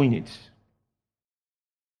without knowing it.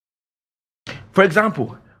 For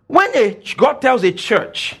example, when God tells a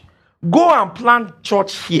church, go and plant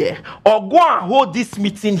church here, or go and hold this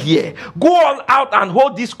meeting here, go all out and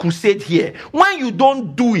hold this crusade here. When you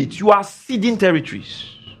don't do it, you are ceding territories.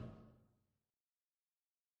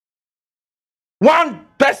 One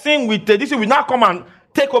person with this will now come and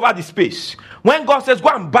take over the space. When God says, go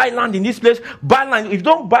and buy land in this place, buy land. If you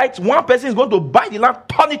don't buy it, one person is going to buy the land,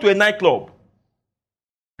 turn it to a nightclub.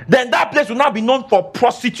 Then that place will now be known for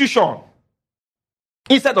prostitution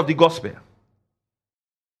instead of the gospel.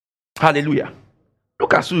 Hallelujah.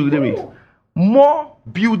 Look at Surulere. More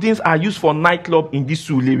buildings are used for nightclub in this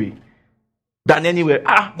Surulere than anywhere.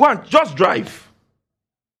 Go and just drive.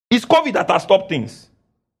 It's COVID that has stopped things.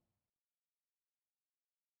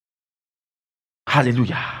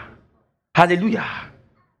 Hallelujah. Hallelujah.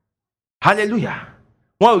 Hallelujah.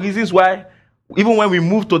 One of the reasons why, even when we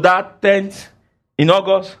moved to that tent in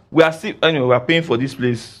August, we are still, anyway, we are paying for this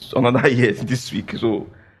place another year this week. So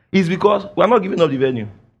it's because we are not giving up the venue.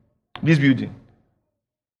 This building.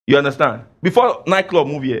 You understand? Before nightclub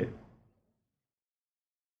move here.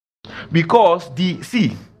 Because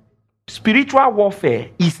spiritual warfare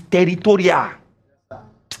is territorial.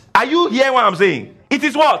 Are you hearing what I'm saying? It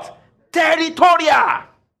is what? Territorial.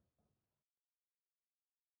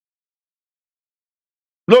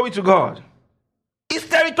 Glory to God. It's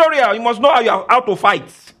territorial. You must know how to fight.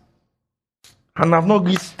 And I've not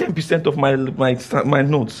reached 10% of my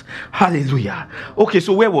notes. Hallelujah. Okay,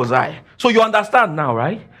 so where was I? So you understand now,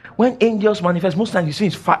 right? When angels manifest, most times you see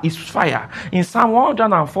it's fire. In Psalm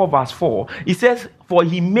 104 verse 4, it says, for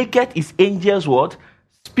he maketh his angels what?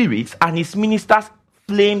 Spirits, and his ministers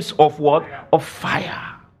flames of what? Of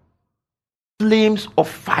fire. Flames of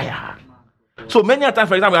fire. So many a time,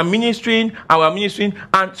 for example, we are ministering,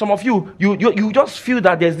 and some of you just feel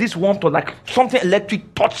that there's this warmth, or like something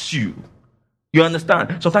electric touches you. You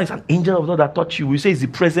understand? Sometimes it's an angel of God that touch you. We say it's the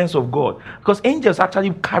presence of God. Because angels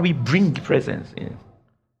actually bring presence in.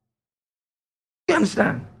 You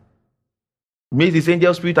understand? Makes his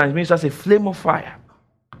angel spirit and his ministers a flame of fire.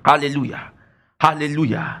 Hallelujah.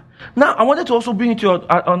 Hallelujah. Now, I wanted to also bring into your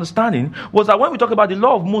understanding was that when we talk about the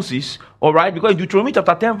law of Moses, all right, because in Deuteronomy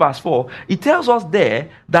chapter 10 verse 4, it tells us there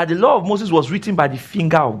that the law of Moses was written by the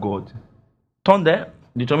finger of God. Turn there,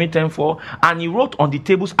 Deuteronomy 10:4, and he wrote on the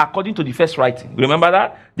tables according to the first writing. Remember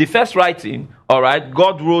that? The first writing, all right,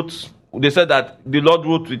 God wrote, they said that the Lord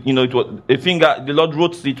wrote with, it was a finger, the Lord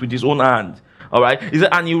wrote it with his own hand. All right. He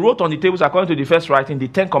said, and he wrote on the tables according to the first writing the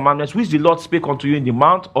 10 commandments which the Lord spake unto you in the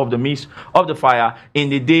mount of the midst of the fire in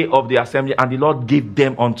the day of the assembly, and the Lord gave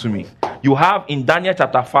them unto me. You have in Daniel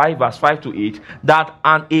chapter 5 verse 5 to 8 that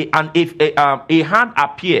a hand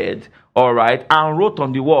appeared, all right, and wrote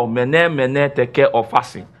on the wall, Mene, Mene, Tekel,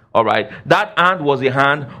 Upharsin. All right. That hand was a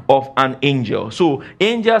hand of an angel. So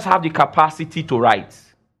angels have the capacity to write.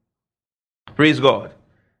 Praise God.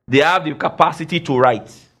 They have the capacity to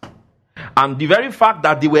write. And the very fact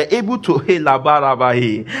that they were able to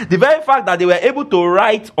the very fact that they were able to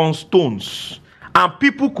write on stones and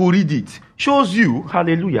people could read it shows you,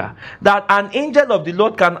 hallelujah, that an angel of the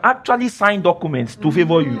Lord can actually sign documents to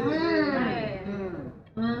favor you.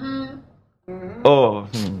 Oh.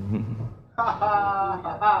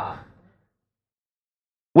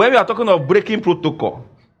 When we are talking of breaking protocol,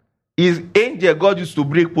 is angel God used to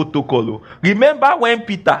break protocol. Remember when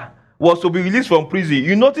Peter was to be released from prison,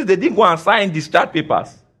 you notice they didn't go and sign discharge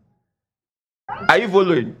papers. Are you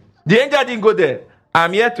following? The angel didn't go there.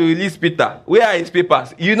 I'm here to release Peter. Where are his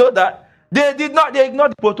papers? You know that? They did not, they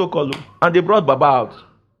ignored the protocol and they brought Baba out.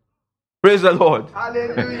 Praise the Lord.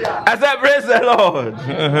 Hallelujah. I said, praise the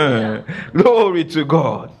Lord. Glory to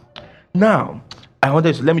God. Now, I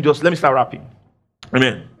wanted to, let me start rapping.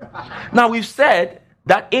 Amen. Now, we've said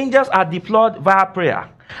that angels are deployed via prayer.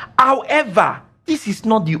 However, this is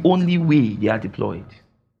not the only way they are deployed.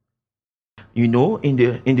 You know, in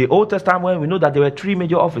the Old Testament, we know that there were three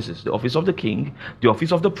major offices: the office of the king, the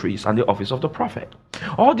office of the priest, and the office of the prophet.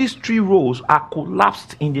 All these three roles are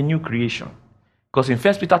collapsed in the new creation. Because in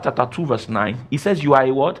 1 Peter chapter 2, verse 9, it says, you are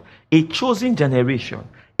a what? A chosen generation,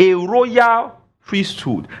 a royal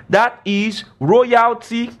priesthood. That is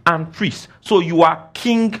royalty and priest. So you are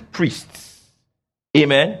king priests.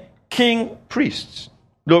 Amen. King priests.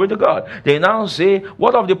 Glory to God. They now say,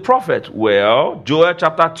 what of the prophet? Well, Joel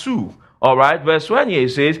chapter 2, all right, verse 20, it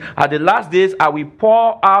says, at the last days I will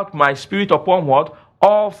pour out my spirit upon what?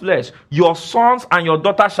 All flesh. Your sons and your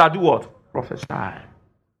daughters shall do what? Prophesy.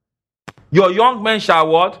 Your young men shall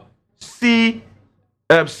what? See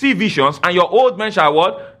visions, and your old men shall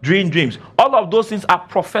what? Dream dreams. All of those things are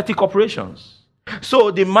prophetic operations. So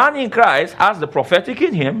the man in Christ has the prophetic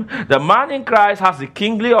in him, the man in Christ has the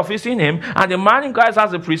kingly office in him, and the man in Christ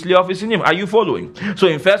has the priestly office in him. Are you following? So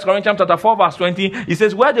in 1 Corinthians chapter 4 verse 20, it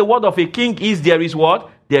says, where the word of a king is, there is what?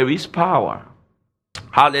 There is power.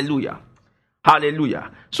 Hallelujah.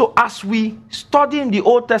 Hallelujah. So as we study in the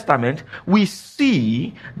Old Testament, we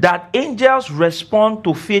see that angels respond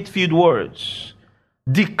to faith-filled words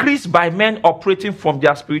decreased by men operating from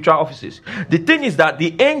their spiritual offices. The thing is that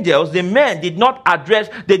the angels, the men, did not address,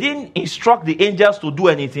 they didn't instruct the angels to do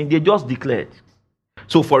anything, they just declared.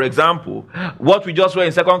 So for example, what we just read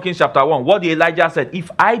in 2 Kings chapter 1, what Elijah said, if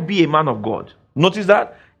I be a man of God, notice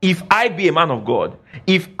that? If I be a man of God,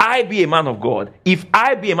 if I be a man of God, if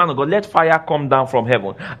I be a man of God, let fire come down from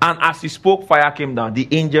heaven. And as he spoke, fire came down. The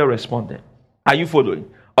angel responded. Are you following?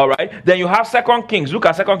 All right. Then you have 2 Kings. Look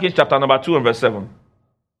at 2 Kings chapter number 2 and verse 7.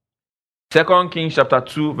 2 Kings chapter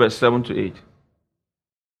 2 verse 7 to 8.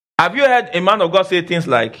 Have you heard a man of God say things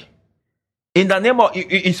like, in the name of,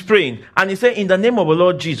 he's praying, and he said, in the name of the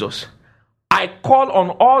Lord Jesus, I call on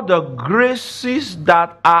all the graces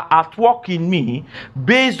that are at work in me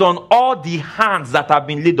based on all the hands that have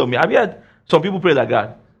been laid on me. Have you heard some people pray like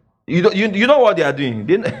that? You know what they are doing?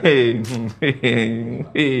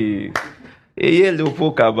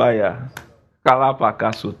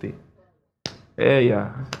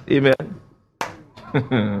 Yeah. Amen.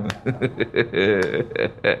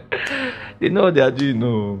 You know what they are doing?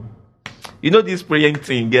 No. You know this praying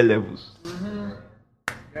thing, get levels.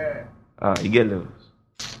 You get levels.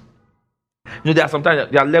 You know, there are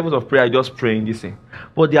sometimes there are levels of prayer, just praying this thing.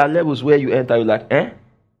 But there are levels where you enter, you're like,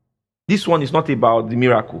 this one is not about the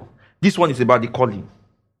miracle. This one is about the calling.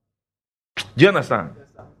 Do you understand?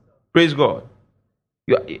 Praise God.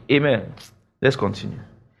 Amen. Let's continue.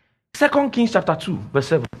 2 Kings chapter 2, verse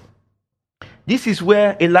 7. This is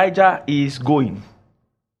where Elijah is going.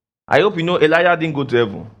 I hope you know Elijah didn't go to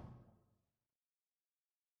heaven.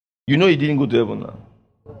 You know he didn't go to heaven now.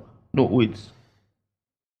 No, wait.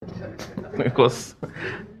 Because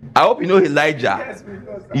I hope you know Elijah.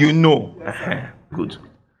 You know. Good.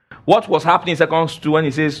 What was happening in 2 when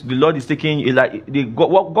he says the Lord is taking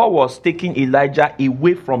God was taking Elijah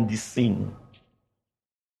away from the scene.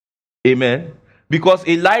 Amen. Because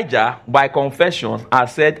Elijah, by confession,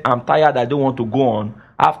 has said, I'm tired, I don't want to go on,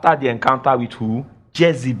 after the encounter with who?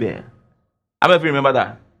 Jezebel. How many of you remember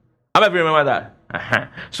that? How many of you remember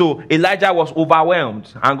that? So Elijah was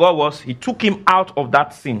overwhelmed, and he took him out of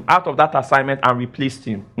that scene, out of that assignment, and replaced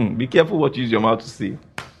him. Be careful what you use your mouth to say.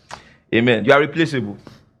 Amen. You are replaceable.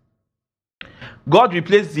 God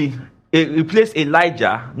replaced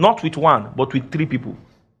Elijah not with one, but with 3 people.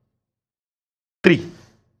 3.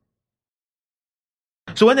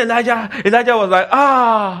 So when Elijah was like,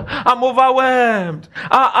 I'm overwhelmed.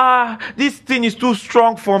 This thing is too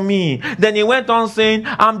strong for me. Then he went on saying,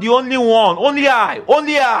 I'm the only one. Only I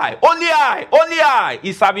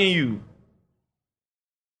is serving you.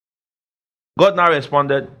 God now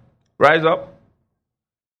responded, rise up.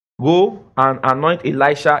 Go and anoint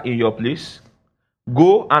Elisha in your place.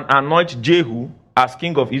 Go and anoint Jehu as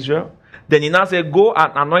king of Israel. Then he now said, go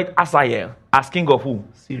and anoint Asael as king of who?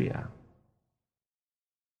 Syria.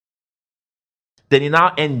 Then he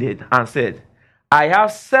now ended and said, I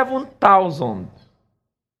have 7,000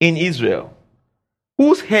 in Israel,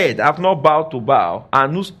 whose head have not bowed to Baal,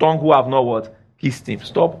 and whose tongue who have not what? Kissed him.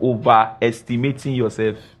 Stop overestimating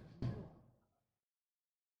yourself.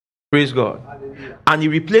 Praise God. Hallelujah. And he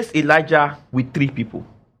replaced Elijah with 3 people.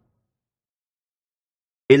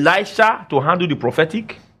 Elisha to handle the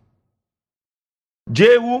prophetic,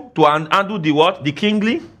 Jehu to handle the what? The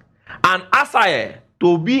kingly, and Asael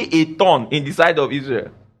to be a thorn in the side of Israel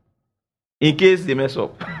in case they mess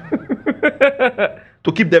up.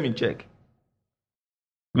 To keep them in check.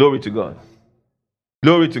 Glory to God.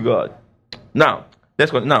 Glory to God. Now,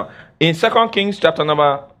 let's go. Now, in 2 Kings chapter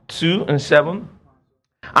number 2 and 7,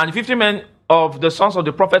 and the 50 men of the sons of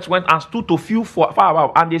the prophets went and stood to few far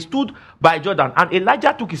out, and they stood by Jordan. And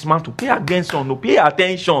Elijah took his mantle. Pay attention, no. Pay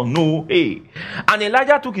attention, no. Hey. And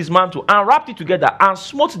Elijah took his mantle and wrapped it together and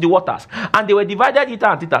smote the waters, and they were divided thither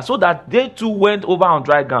and thither, so that they too went over on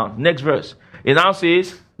dry ground. Next verse. It now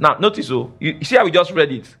says, now notice, you see how we just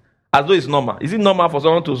read it as though it's normal. Is it normal for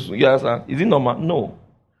someone to? You understand? Is it normal? No.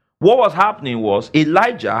 What was happening was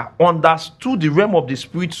Elijah understood the realm of the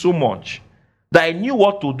spirit so much that he knew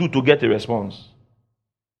what to do to get a response.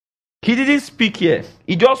 He didn't speak here.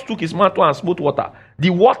 He just took his mantle and smote water. The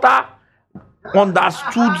water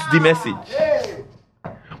understood the message.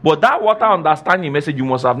 But that water understanding the message, you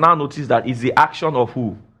must have now noticed that is the action of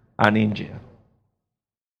who? An angel.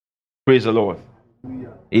 Praise the Lord.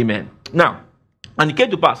 Amen. Now, and it came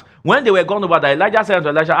to pass, when they were gone over there, Elijah said to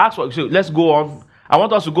Elisha, ask for, so let's go on. I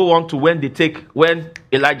want us to go on to when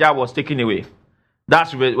Elijah was taken away.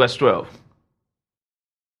 That's verse 12.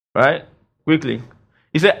 Right? Quickly.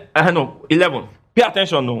 He said, 11. Pay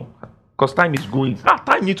attention, no. Because time is going.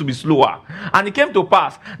 Time needs to be slower. And it came to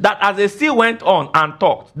pass that as they still went on and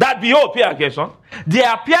talked, that behold, pay attention,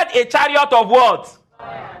 there appeared a chariot of what?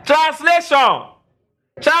 Translation.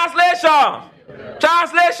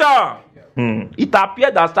 It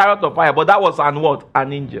appeared as chariot of fire, but that was an what?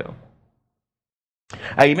 An angel.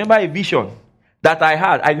 I remember a vision that I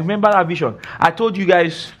had. I remember that vision. I told you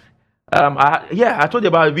guys, I told you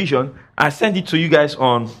about a vision. I sent it to you guys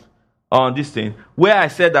on this thing, where I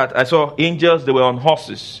said that I saw angels, they were on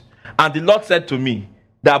horses. And the Lord said to me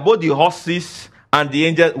that both the horses and the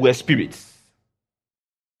angels were spirits.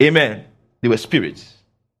 Amen. They were spirits.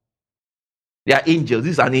 They are angels.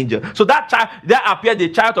 This is an angel. So there appeared the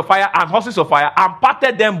chariot of fire and horses of fire and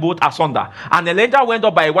parted them both asunder. And the angel went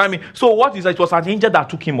up by a winding. So what is it? It was an angel that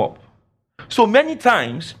took him up. So many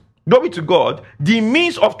times, glory to God, the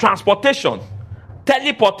means of transportation,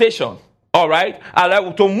 teleportation, all right,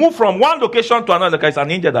 to move from one location to another, it's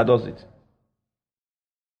an angel that does it.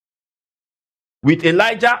 With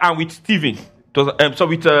Elijah and with Stephen,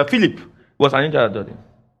 with Philip, it was an angel that did it.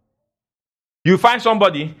 You find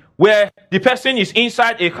somebody where the person is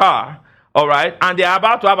inside a car, all right, and they are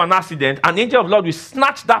about to have an accident, an angel of the Lord will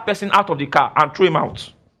snatch that person out of the car and throw him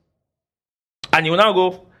out. And you will now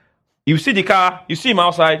go, you see the car, you see him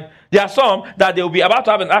outside. There are some that they will be about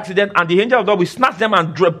to have an accident, and the angel of God will snatch them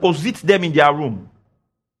and deposit them in their room.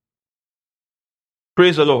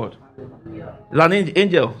 Praise the Lord. An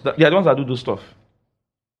angel, they are the ones that do this stuff.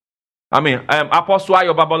 Apostle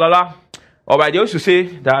Ayo Babalola, all right, they used to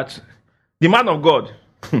say that the man of God,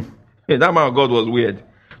 that man of God was weird.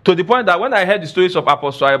 To the point that when I heard the stories of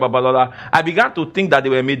Apostle Ayo Babalola, I began to think that they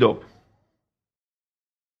were made up.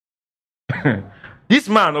 This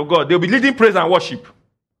man of God, they'll be leading praise and worship.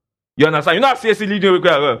 You understand? You know how CSC leading,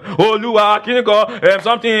 oh, Lua, can you go,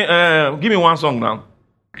 something, give me one song now.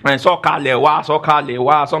 And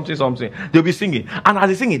Kalewa, something. They'll be singing. And as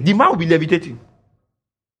they're singing, the man will be levitating.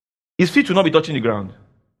 His feet will not be touching the ground.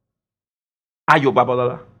 Ayo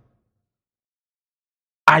Babalala.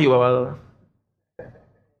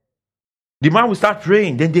 The man will start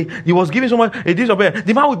praying. Then he was giving someone a dish of bread.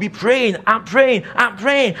 The man will be praying and praying.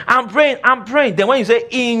 Then when you say,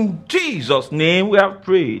 in Jesus' name we have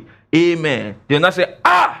prayed, amen. They will not say,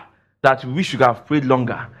 that we should have prayed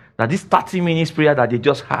longer. That this 30 minutes prayer that they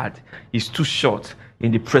just had is too short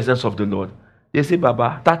in the presence of the Lord. They say,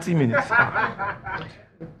 Baba, 30 minutes.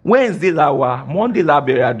 Wednesday lawa, Monday la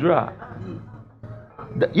beradra.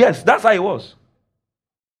 Yes, that's how it was.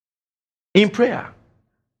 In prayer.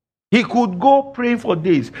 He could go praying for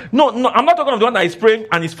days. No, I'm not talking about the one that is praying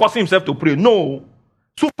and is forcing himself to pray. No.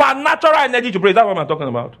 Supernatural energy to pray. That's what I'm talking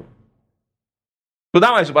about. So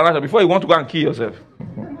that one is supernatural. Before you want to go and kill yourself.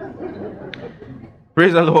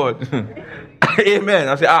 Praise the Lord. Amen.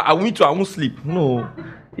 I say, I won't sleep. No.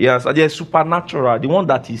 Yes, there's supernatural. The one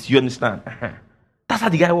that is, you understand? That's how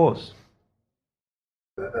the guy was.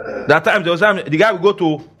 That time, there was time the guy would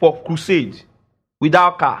go for crusade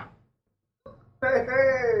without car.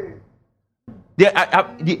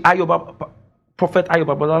 Prophet Ayub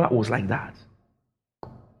Babalala was like that. He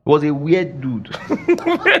was a weird dude.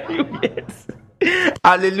 Very weird.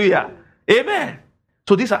 Hallelujah. Amen.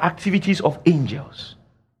 So these are activities of angels.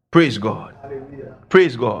 Praise God. Hallelujah.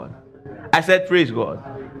 Praise God. I said praise God.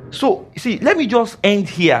 So, see, let me just end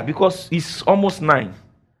here because it's almost 9.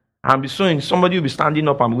 I'm soon somebody will be standing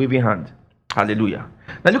up and waving hand. Hallelujah.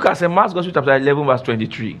 Now look at St. Mark's Gospel chapter 11 verse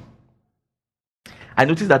 23. I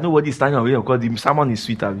noticed that nobody is standing away because the sermon is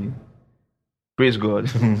sweet, have you? Praise God.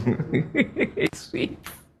 It's sweet.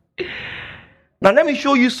 Now let me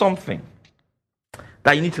show you something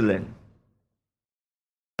that you need to learn.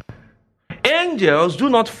 Angels do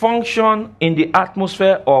not function in the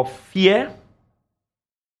atmosphere of fear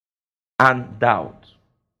and doubt.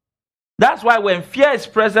 That's why when fear is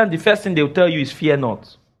present, the first thing they will tell you is fear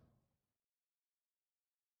not.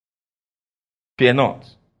 Fear not.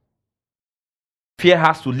 Fear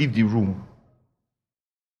has to leave the room.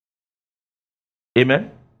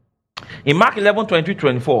 Amen. In Mark 11, 23,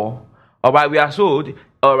 24, alright, we are told,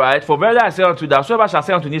 alright, for verily I say unto thee, whosoever shall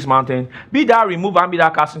say unto this mountain, be thou removed and be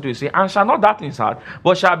thou cast into the sea, and shall not doubt in his heart,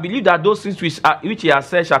 but shall believe that those things which he has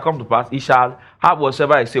said shall come to pass, he shall have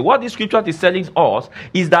whatsoever I say. What this scripture is telling us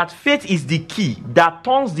is that faith is the key that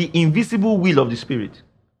turns the invisible will of the Spirit.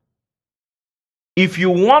 If you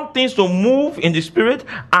want things to move in the Spirit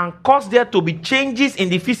and cause there to be changes in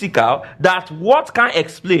the physical that what can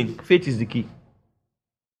explain, faith is the key.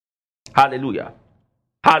 Hallelujah.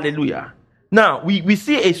 Hallelujah. Now, we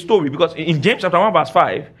see a story because in James chapter 1 verse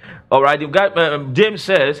 5, all right, the guy, James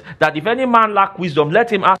says that if any man lack wisdom,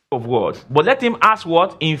 let him ask of God. But let him ask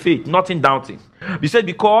what? In faith, not in doubting. He said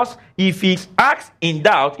because if he asks in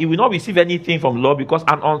doubt, he will not receive anything from the Lord because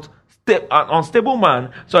an unstable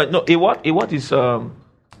man,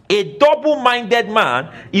 a double-minded man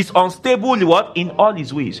is unstable in all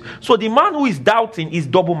his ways. So the man who is doubting is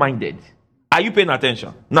double-minded. Are you paying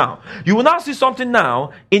attention? Now, you will now see something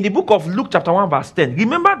now in the book of Luke chapter 1 verse 10.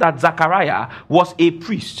 Remember that Zachariah was a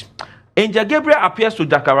priest. Angel Gabriel appears to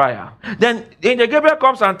Zachariah. Then Angel Gabriel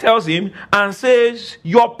comes and tells him and says,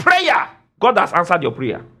 your prayer, God has answered your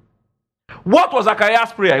prayer. What was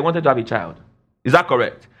Zachariah's prayer? He wanted to have a child. Is that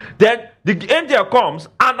correct? Then the angel comes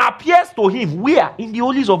and appears to him where? In the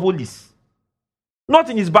holies of holies. Not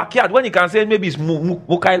in his backyard when he can say maybe it's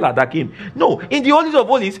Mukaila that came. No, in the holies of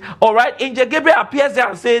holies, all right, Angel Gabriel appears there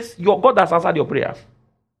and says, your God has answered your prayer.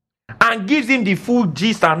 And gives him the full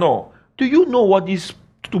gist and all. Do you know what this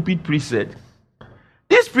stupid priest said?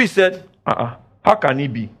 This priest said, how can he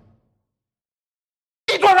be?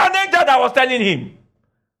 It was an angel that was telling him.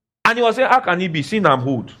 And he was saying, how can he be? Seeing I'm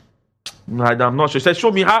old. I'm not sure. He said,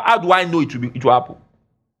 show me, how do I know it will happen?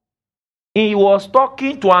 He was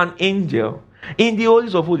talking to an angel in the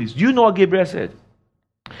holies of holies. Do you know what Gabriel said?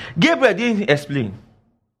 Gabriel didn't explain.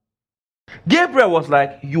 Gabriel was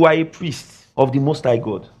like, you are a priest of the Most High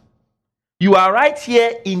God. You are right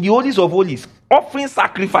here in the holies of holies, offering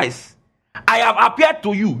sacrifice. I have appeared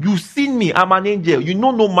to you. You've seen me. I'm an angel. You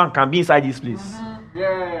know no man can be inside this place.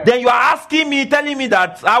 Yeah. Then you are asking me, telling me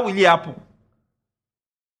that how will it happen?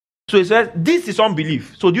 So he says, this is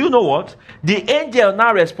unbelief. So do you know what? The angel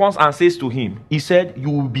now responds and says to him, he said, you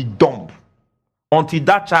will be dumb until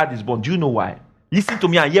that child is born. Do you know why? Listen to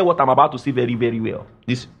me and hear what I'm about to say very, very well.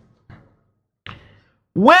 Listen.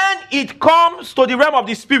 When it comes to the realm of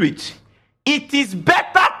the spirit, it is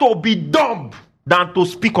better to be dumb than to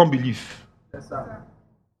speak unbelief. Yes, sir.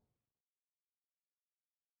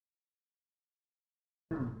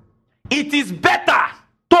 It is better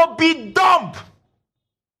to be dumb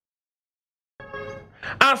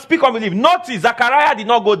and speak unbelief. Notice, Zechariah did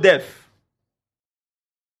not go deaf.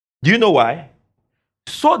 Do you know why?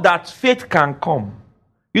 So that faith can come.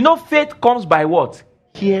 You know, faith comes by what?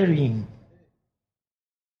 Hearing.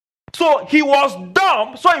 So he was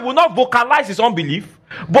dumb, so he will not vocalize his unbelief,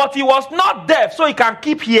 but he was not deaf, so he can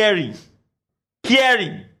keep hearing.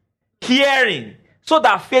 Hearing. So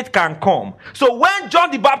that faith can come. So when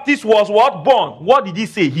John the Baptist was what? Born, what did he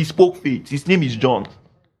say? He spoke faith. His name is John.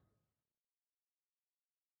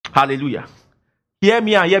 Hallelujah. Hear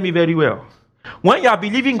me and hear me very well. When you are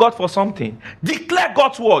believing God for something, declare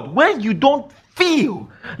God's word. When you don't feel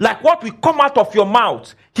like what will come out of your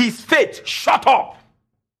mouth, his faith, shut up.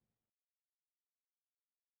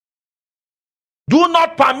 Do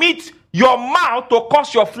not permit your mouth to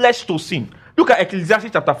cause your flesh to sin. Look at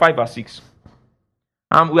Ecclesiastes chapter 5 verse 6.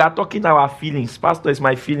 We are talking our feelings. Pastor, it's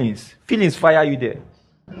my feelings. Feelings fire you there.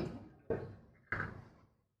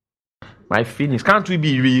 My feelings. Can't we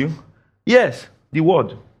be real? Yes, the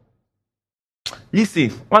word.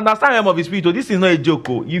 Listen, understand the realm of the spirit. This is not a joke.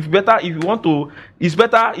 It's better if you want to. It's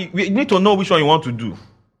better. You need to know which one you want to do.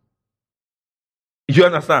 You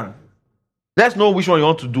understand? Let's know which one you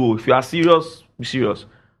want to do. If you are serious, be serious.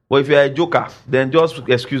 But if you are a joker, then just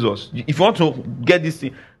excuse us. If you want to get this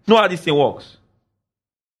thing, know how this thing works.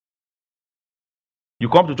 You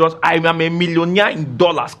come to church. I am a millionaire in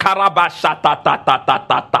dollars. Karabasha ta ta ta ta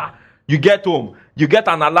ta ta. You get home. You get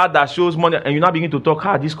an alert that shows money, and you now begin to talk.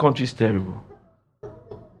 This country is terrible.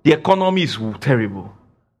 The economy is terrible.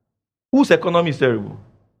 Whose economy is terrible?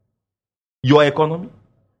 Your economy?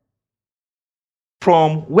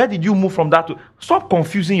 From where did you move from that to? Stop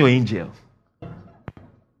confusing your angel.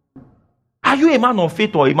 Are you a man of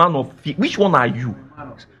faith or a man of fear? Which one are you?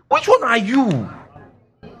 Which one are you?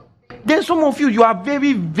 Then some of you are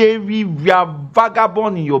very, very, you are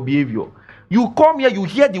vagabond in your behavior. You come here, you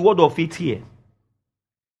hear the word of faith here.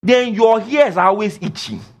 Then your ears are always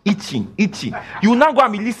itching. You now go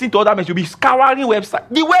and be listening to other messages. You'll be scouring website.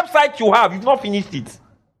 The website you have, you've not finished it.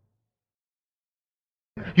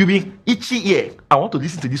 You'll be itchy ear. I want to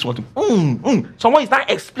listen to this one too. Someone is now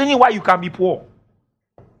explaining why you can be poor.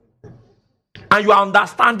 And you are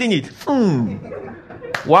understanding it.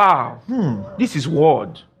 Wow. This is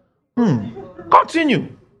word. Continue.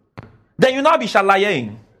 Then you now be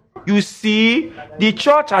shalaying. You see, the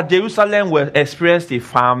church at Jerusalem will experience a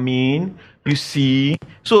famine. You see,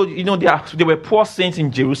 so you know there were poor saints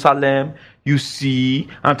in Jerusalem. You see,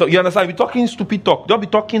 and you understand? You're talking stupid talk. Don't be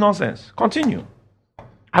talking nonsense. Continue.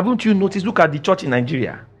 Haven't you noticed? Look at the church in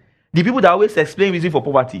Nigeria. The people that always explain reason for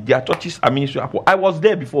poverty, their churches and ministry are poor. I was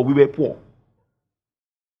there before. We were poor.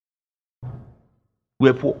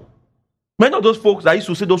 We were poor. Many of those folks that used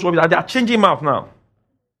to say those words, they are changing mouth now.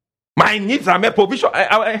 My needs are made provision.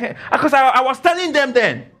 Because I was telling them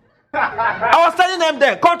then.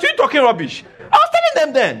 Continue talking rubbish. I was telling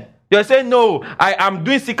them then. They were saying, no, I am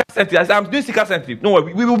doing seeker-centric. I said, I'm doing seeker-centric. No,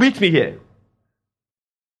 we will meet me here.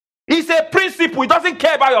 It's a principle. It doesn't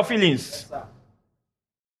care about your feelings.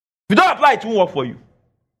 If you don't apply, it won't work for you.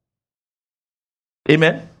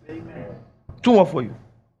 Amen? It won't work for you.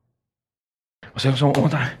 One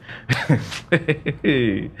time,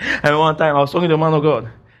 I was talking to the man of God.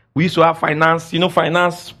 We used to have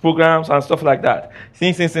finance programs and stuff like that.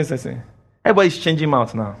 Sing. Everybody's changing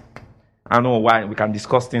mouth now. I know why. We can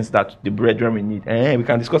discuss things that the brethren we need. We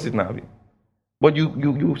can discuss it now. But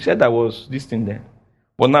you said that was this thing then.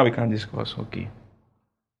 But now we can discuss. Okay.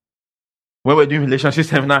 When we're doing relationship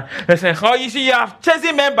seminar, they say, oh, you see, you have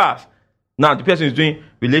chasing members. Now the person is doing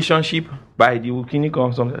relationship by the clinic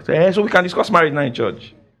or something. So we can discuss marriage now in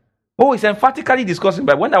church. Oh, it's emphatically discussing.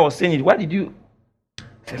 But when I was saying it, why did you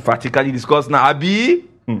emphatically discuss now? Abi?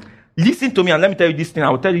 Listen to me and let me tell you this thing. I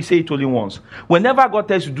will tell you, say it only once. Whenever God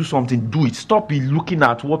tells you to do something, do it. Stop be looking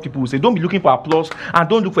at what people will say. Don't be looking for applause and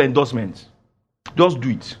don't look for endorsements. Just do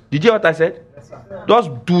it. Did you hear what I said? Yes, sir.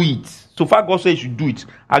 Just do it. So far God says you should do it.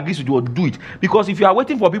 Agrees with you, do it. Because if you are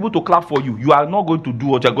waiting for people to clap for you, you are not going to do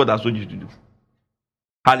what God has told you to do.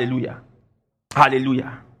 Hallelujah.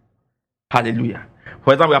 Hallelujah. Hallelujah.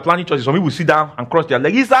 For example, we are planning churches. Some people sit down and cross their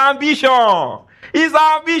legs. It's ambition. It's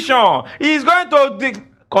ambition. He's going to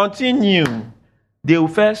continue. They will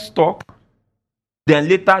first talk. Then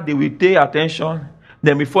later they will pay attention.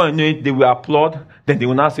 Then before you know it, they will applaud. Then they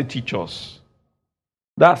will now say, teach us.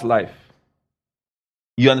 That's life.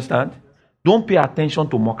 You understand? Don't pay attention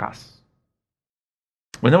to mockers.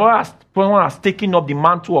 Whenever someone has taken up the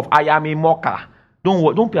mantle of I am a mocker,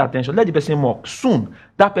 don't pay attention. Let the person mock. Soon,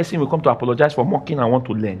 that person will come to apologize for mocking and want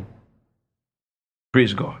to learn.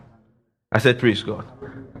 Praise God. I said, praise God.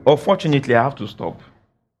 Unfortunately, I have to stop.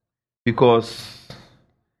 Because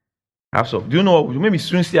I have to stop. Do you know, maybe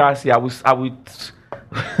soon see I will I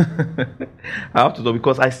have to stop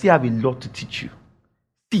because I still have a lot to teach you.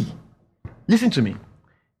 See, listen to me.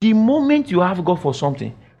 The moment you have God for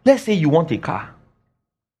something, let's say you want a car.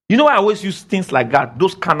 You know, I always use things like that,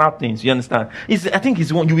 those carnal things, you understand? I think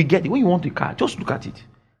it's one you will get it. When you want a car, just look at it.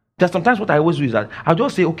 There's sometimes what I always do is that I'll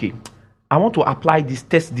just say, okay, I want to apply this,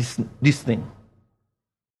 test this thing.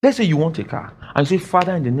 Let's say you want a car. And you say,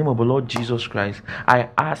 Father, in the name of the Lord Jesus Christ,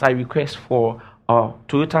 I request for a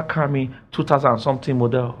Toyota Camry 2000 something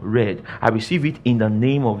model red. I receive it in the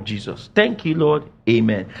name of Jesus. Thank you, Lord.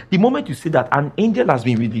 Amen. The moment you say that, an angel has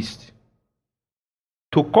been released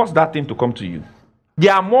to cause that thing to come to you.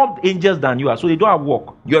 There are more angels than you are, so they don't have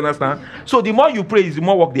work. You understand? So the more you pray, the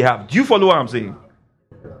more work they have. Do you follow what I'm saying?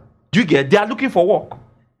 Do you get? They are looking for work.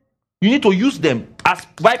 You need to use them as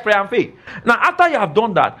by prayer and faith. Now, after you have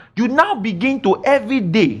done that, you now begin to every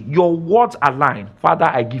day, your words align. Father,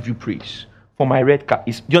 I give you praise for my red car.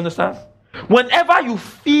 Do you understand? Whenever you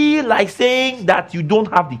feel like saying that you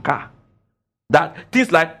don't have the car, that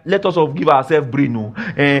things like, let us give ourselves brain.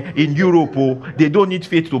 In Europe, they don't need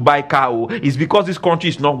faith to buy car. It's because this country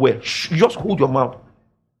is not well. Shh, just hold your mouth.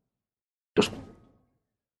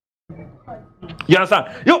 You understand?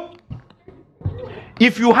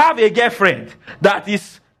 If you have a girlfriend that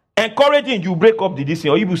is encouraging you break up this thing,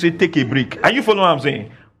 or you will say take a break, and you follow what I'm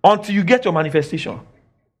saying, until you get your manifestation.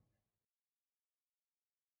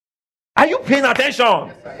 Are you paying attention?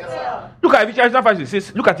 Yes, sir. Look at Ephesians 5:6. It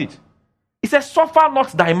says, look at it. It says, suffer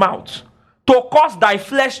not thy mouth to cause thy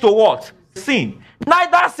flesh to what? Sin.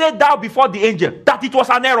 Neither said thou before the angel that it was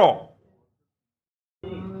an error.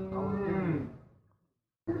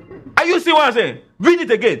 Are you seeing what I'm saying? Read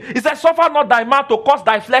it again. It says, suffer not thy mouth to cause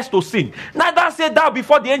thy flesh to sin. Neither said thou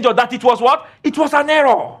before the angel that it was what? It was an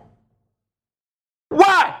error.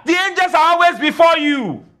 Why? The angels are always before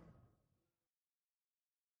you.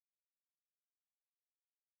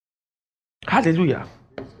 Hallelujah.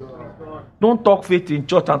 Don't talk faith in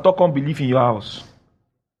church and talk unbelief in your house.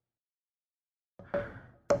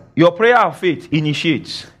 Your prayer of faith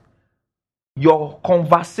initiates your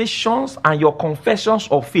conversations and your confessions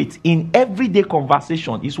of faith in everyday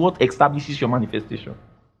conversation is what establishes your manifestation.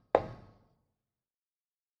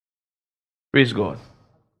 Praise God.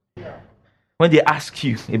 When they ask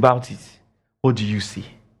you about it, what do you say?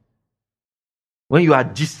 When you are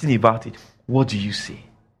gisting about it, what do you say?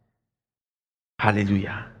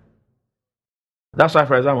 Hallelujah. That's why,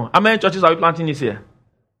 for example, how many churches are we planting this year?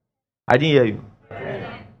 I didn't hear you.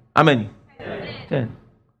 10. How many? 10.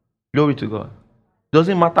 Glory to God.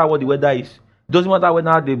 Doesn't matter what the weather is. It doesn't matter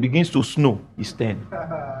whether it begins to snow. It's 10.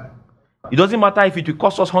 It doesn't matter if it will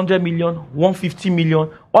cost us 100 million, 150 million.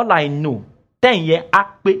 All I know, 10 years,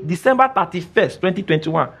 December 31st,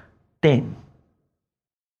 2021, 10.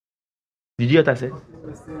 Did you hear what I said?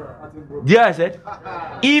 Did you hear what I said?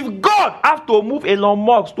 If God have to move Elon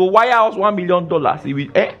Musk to wire us $1 million, he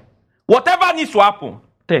will, whatever needs to happen,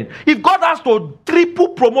 10. If God has to triple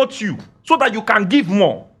promote you so that you can give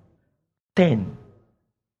more, 10.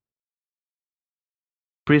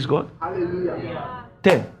 Praise God. Hallelujah.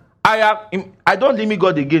 10. I don't limit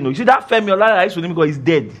God again. You see that Femi Olala I used to limit God is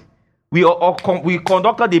dead. We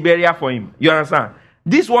conducted the burial for him. You understand?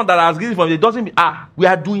 This one that I was given from it doesn't mean we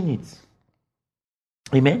are doing it.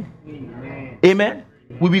 Amen. Amen. Amen.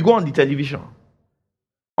 We will go on the television.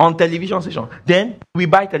 On television station. Then we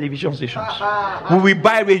buy television stations. We will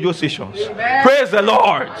buy radio stations. Amen. Praise the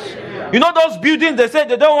Lord. Amen. You know those buildings they say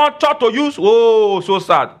they don't want church to use? Oh, so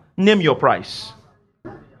sad. Name your price.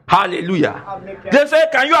 Hallelujah. They say,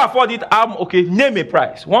 can you afford it? Okay, name a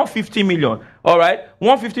price. 150 million. All right.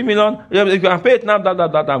 150 million. You can pay it now,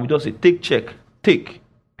 that. And we just say, take check. Take.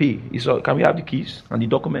 Pay. Can we have the keys and the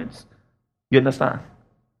documents? You understand?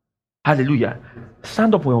 Hallelujah.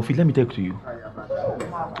 Stand up on your feet. Let me take to you.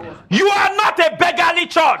 You are not a beggarly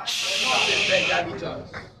church.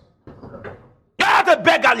 You are not a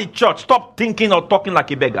beggarly church. Stop thinking or talking like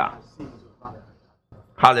a beggar.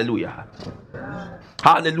 Hallelujah.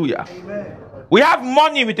 Hallelujah. Amen. We have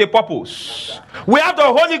money with a purpose. We have the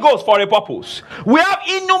Holy Ghost for a purpose. We have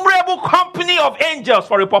innumerable company of angels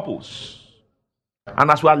for a purpose. And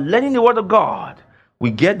as we are learning the word of God, we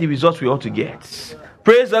get the results we ought to get.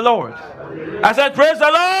 Praise the Lord. I said, praise the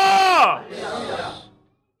Lord.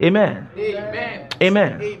 Amen. Amen.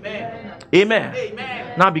 Amen. Amen. Amen.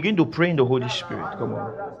 Amen. Now begin to pray in the Holy Spirit. Come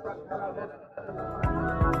on.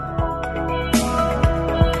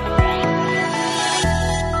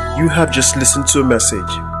 You have just listened to a message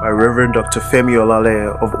by Reverend Dr. Femi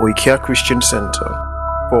Olale of Oikea Christian Center.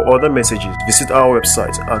 For other messages, visit our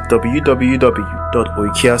website at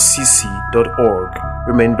www.oikeacc.org.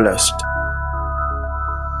 Remain blessed.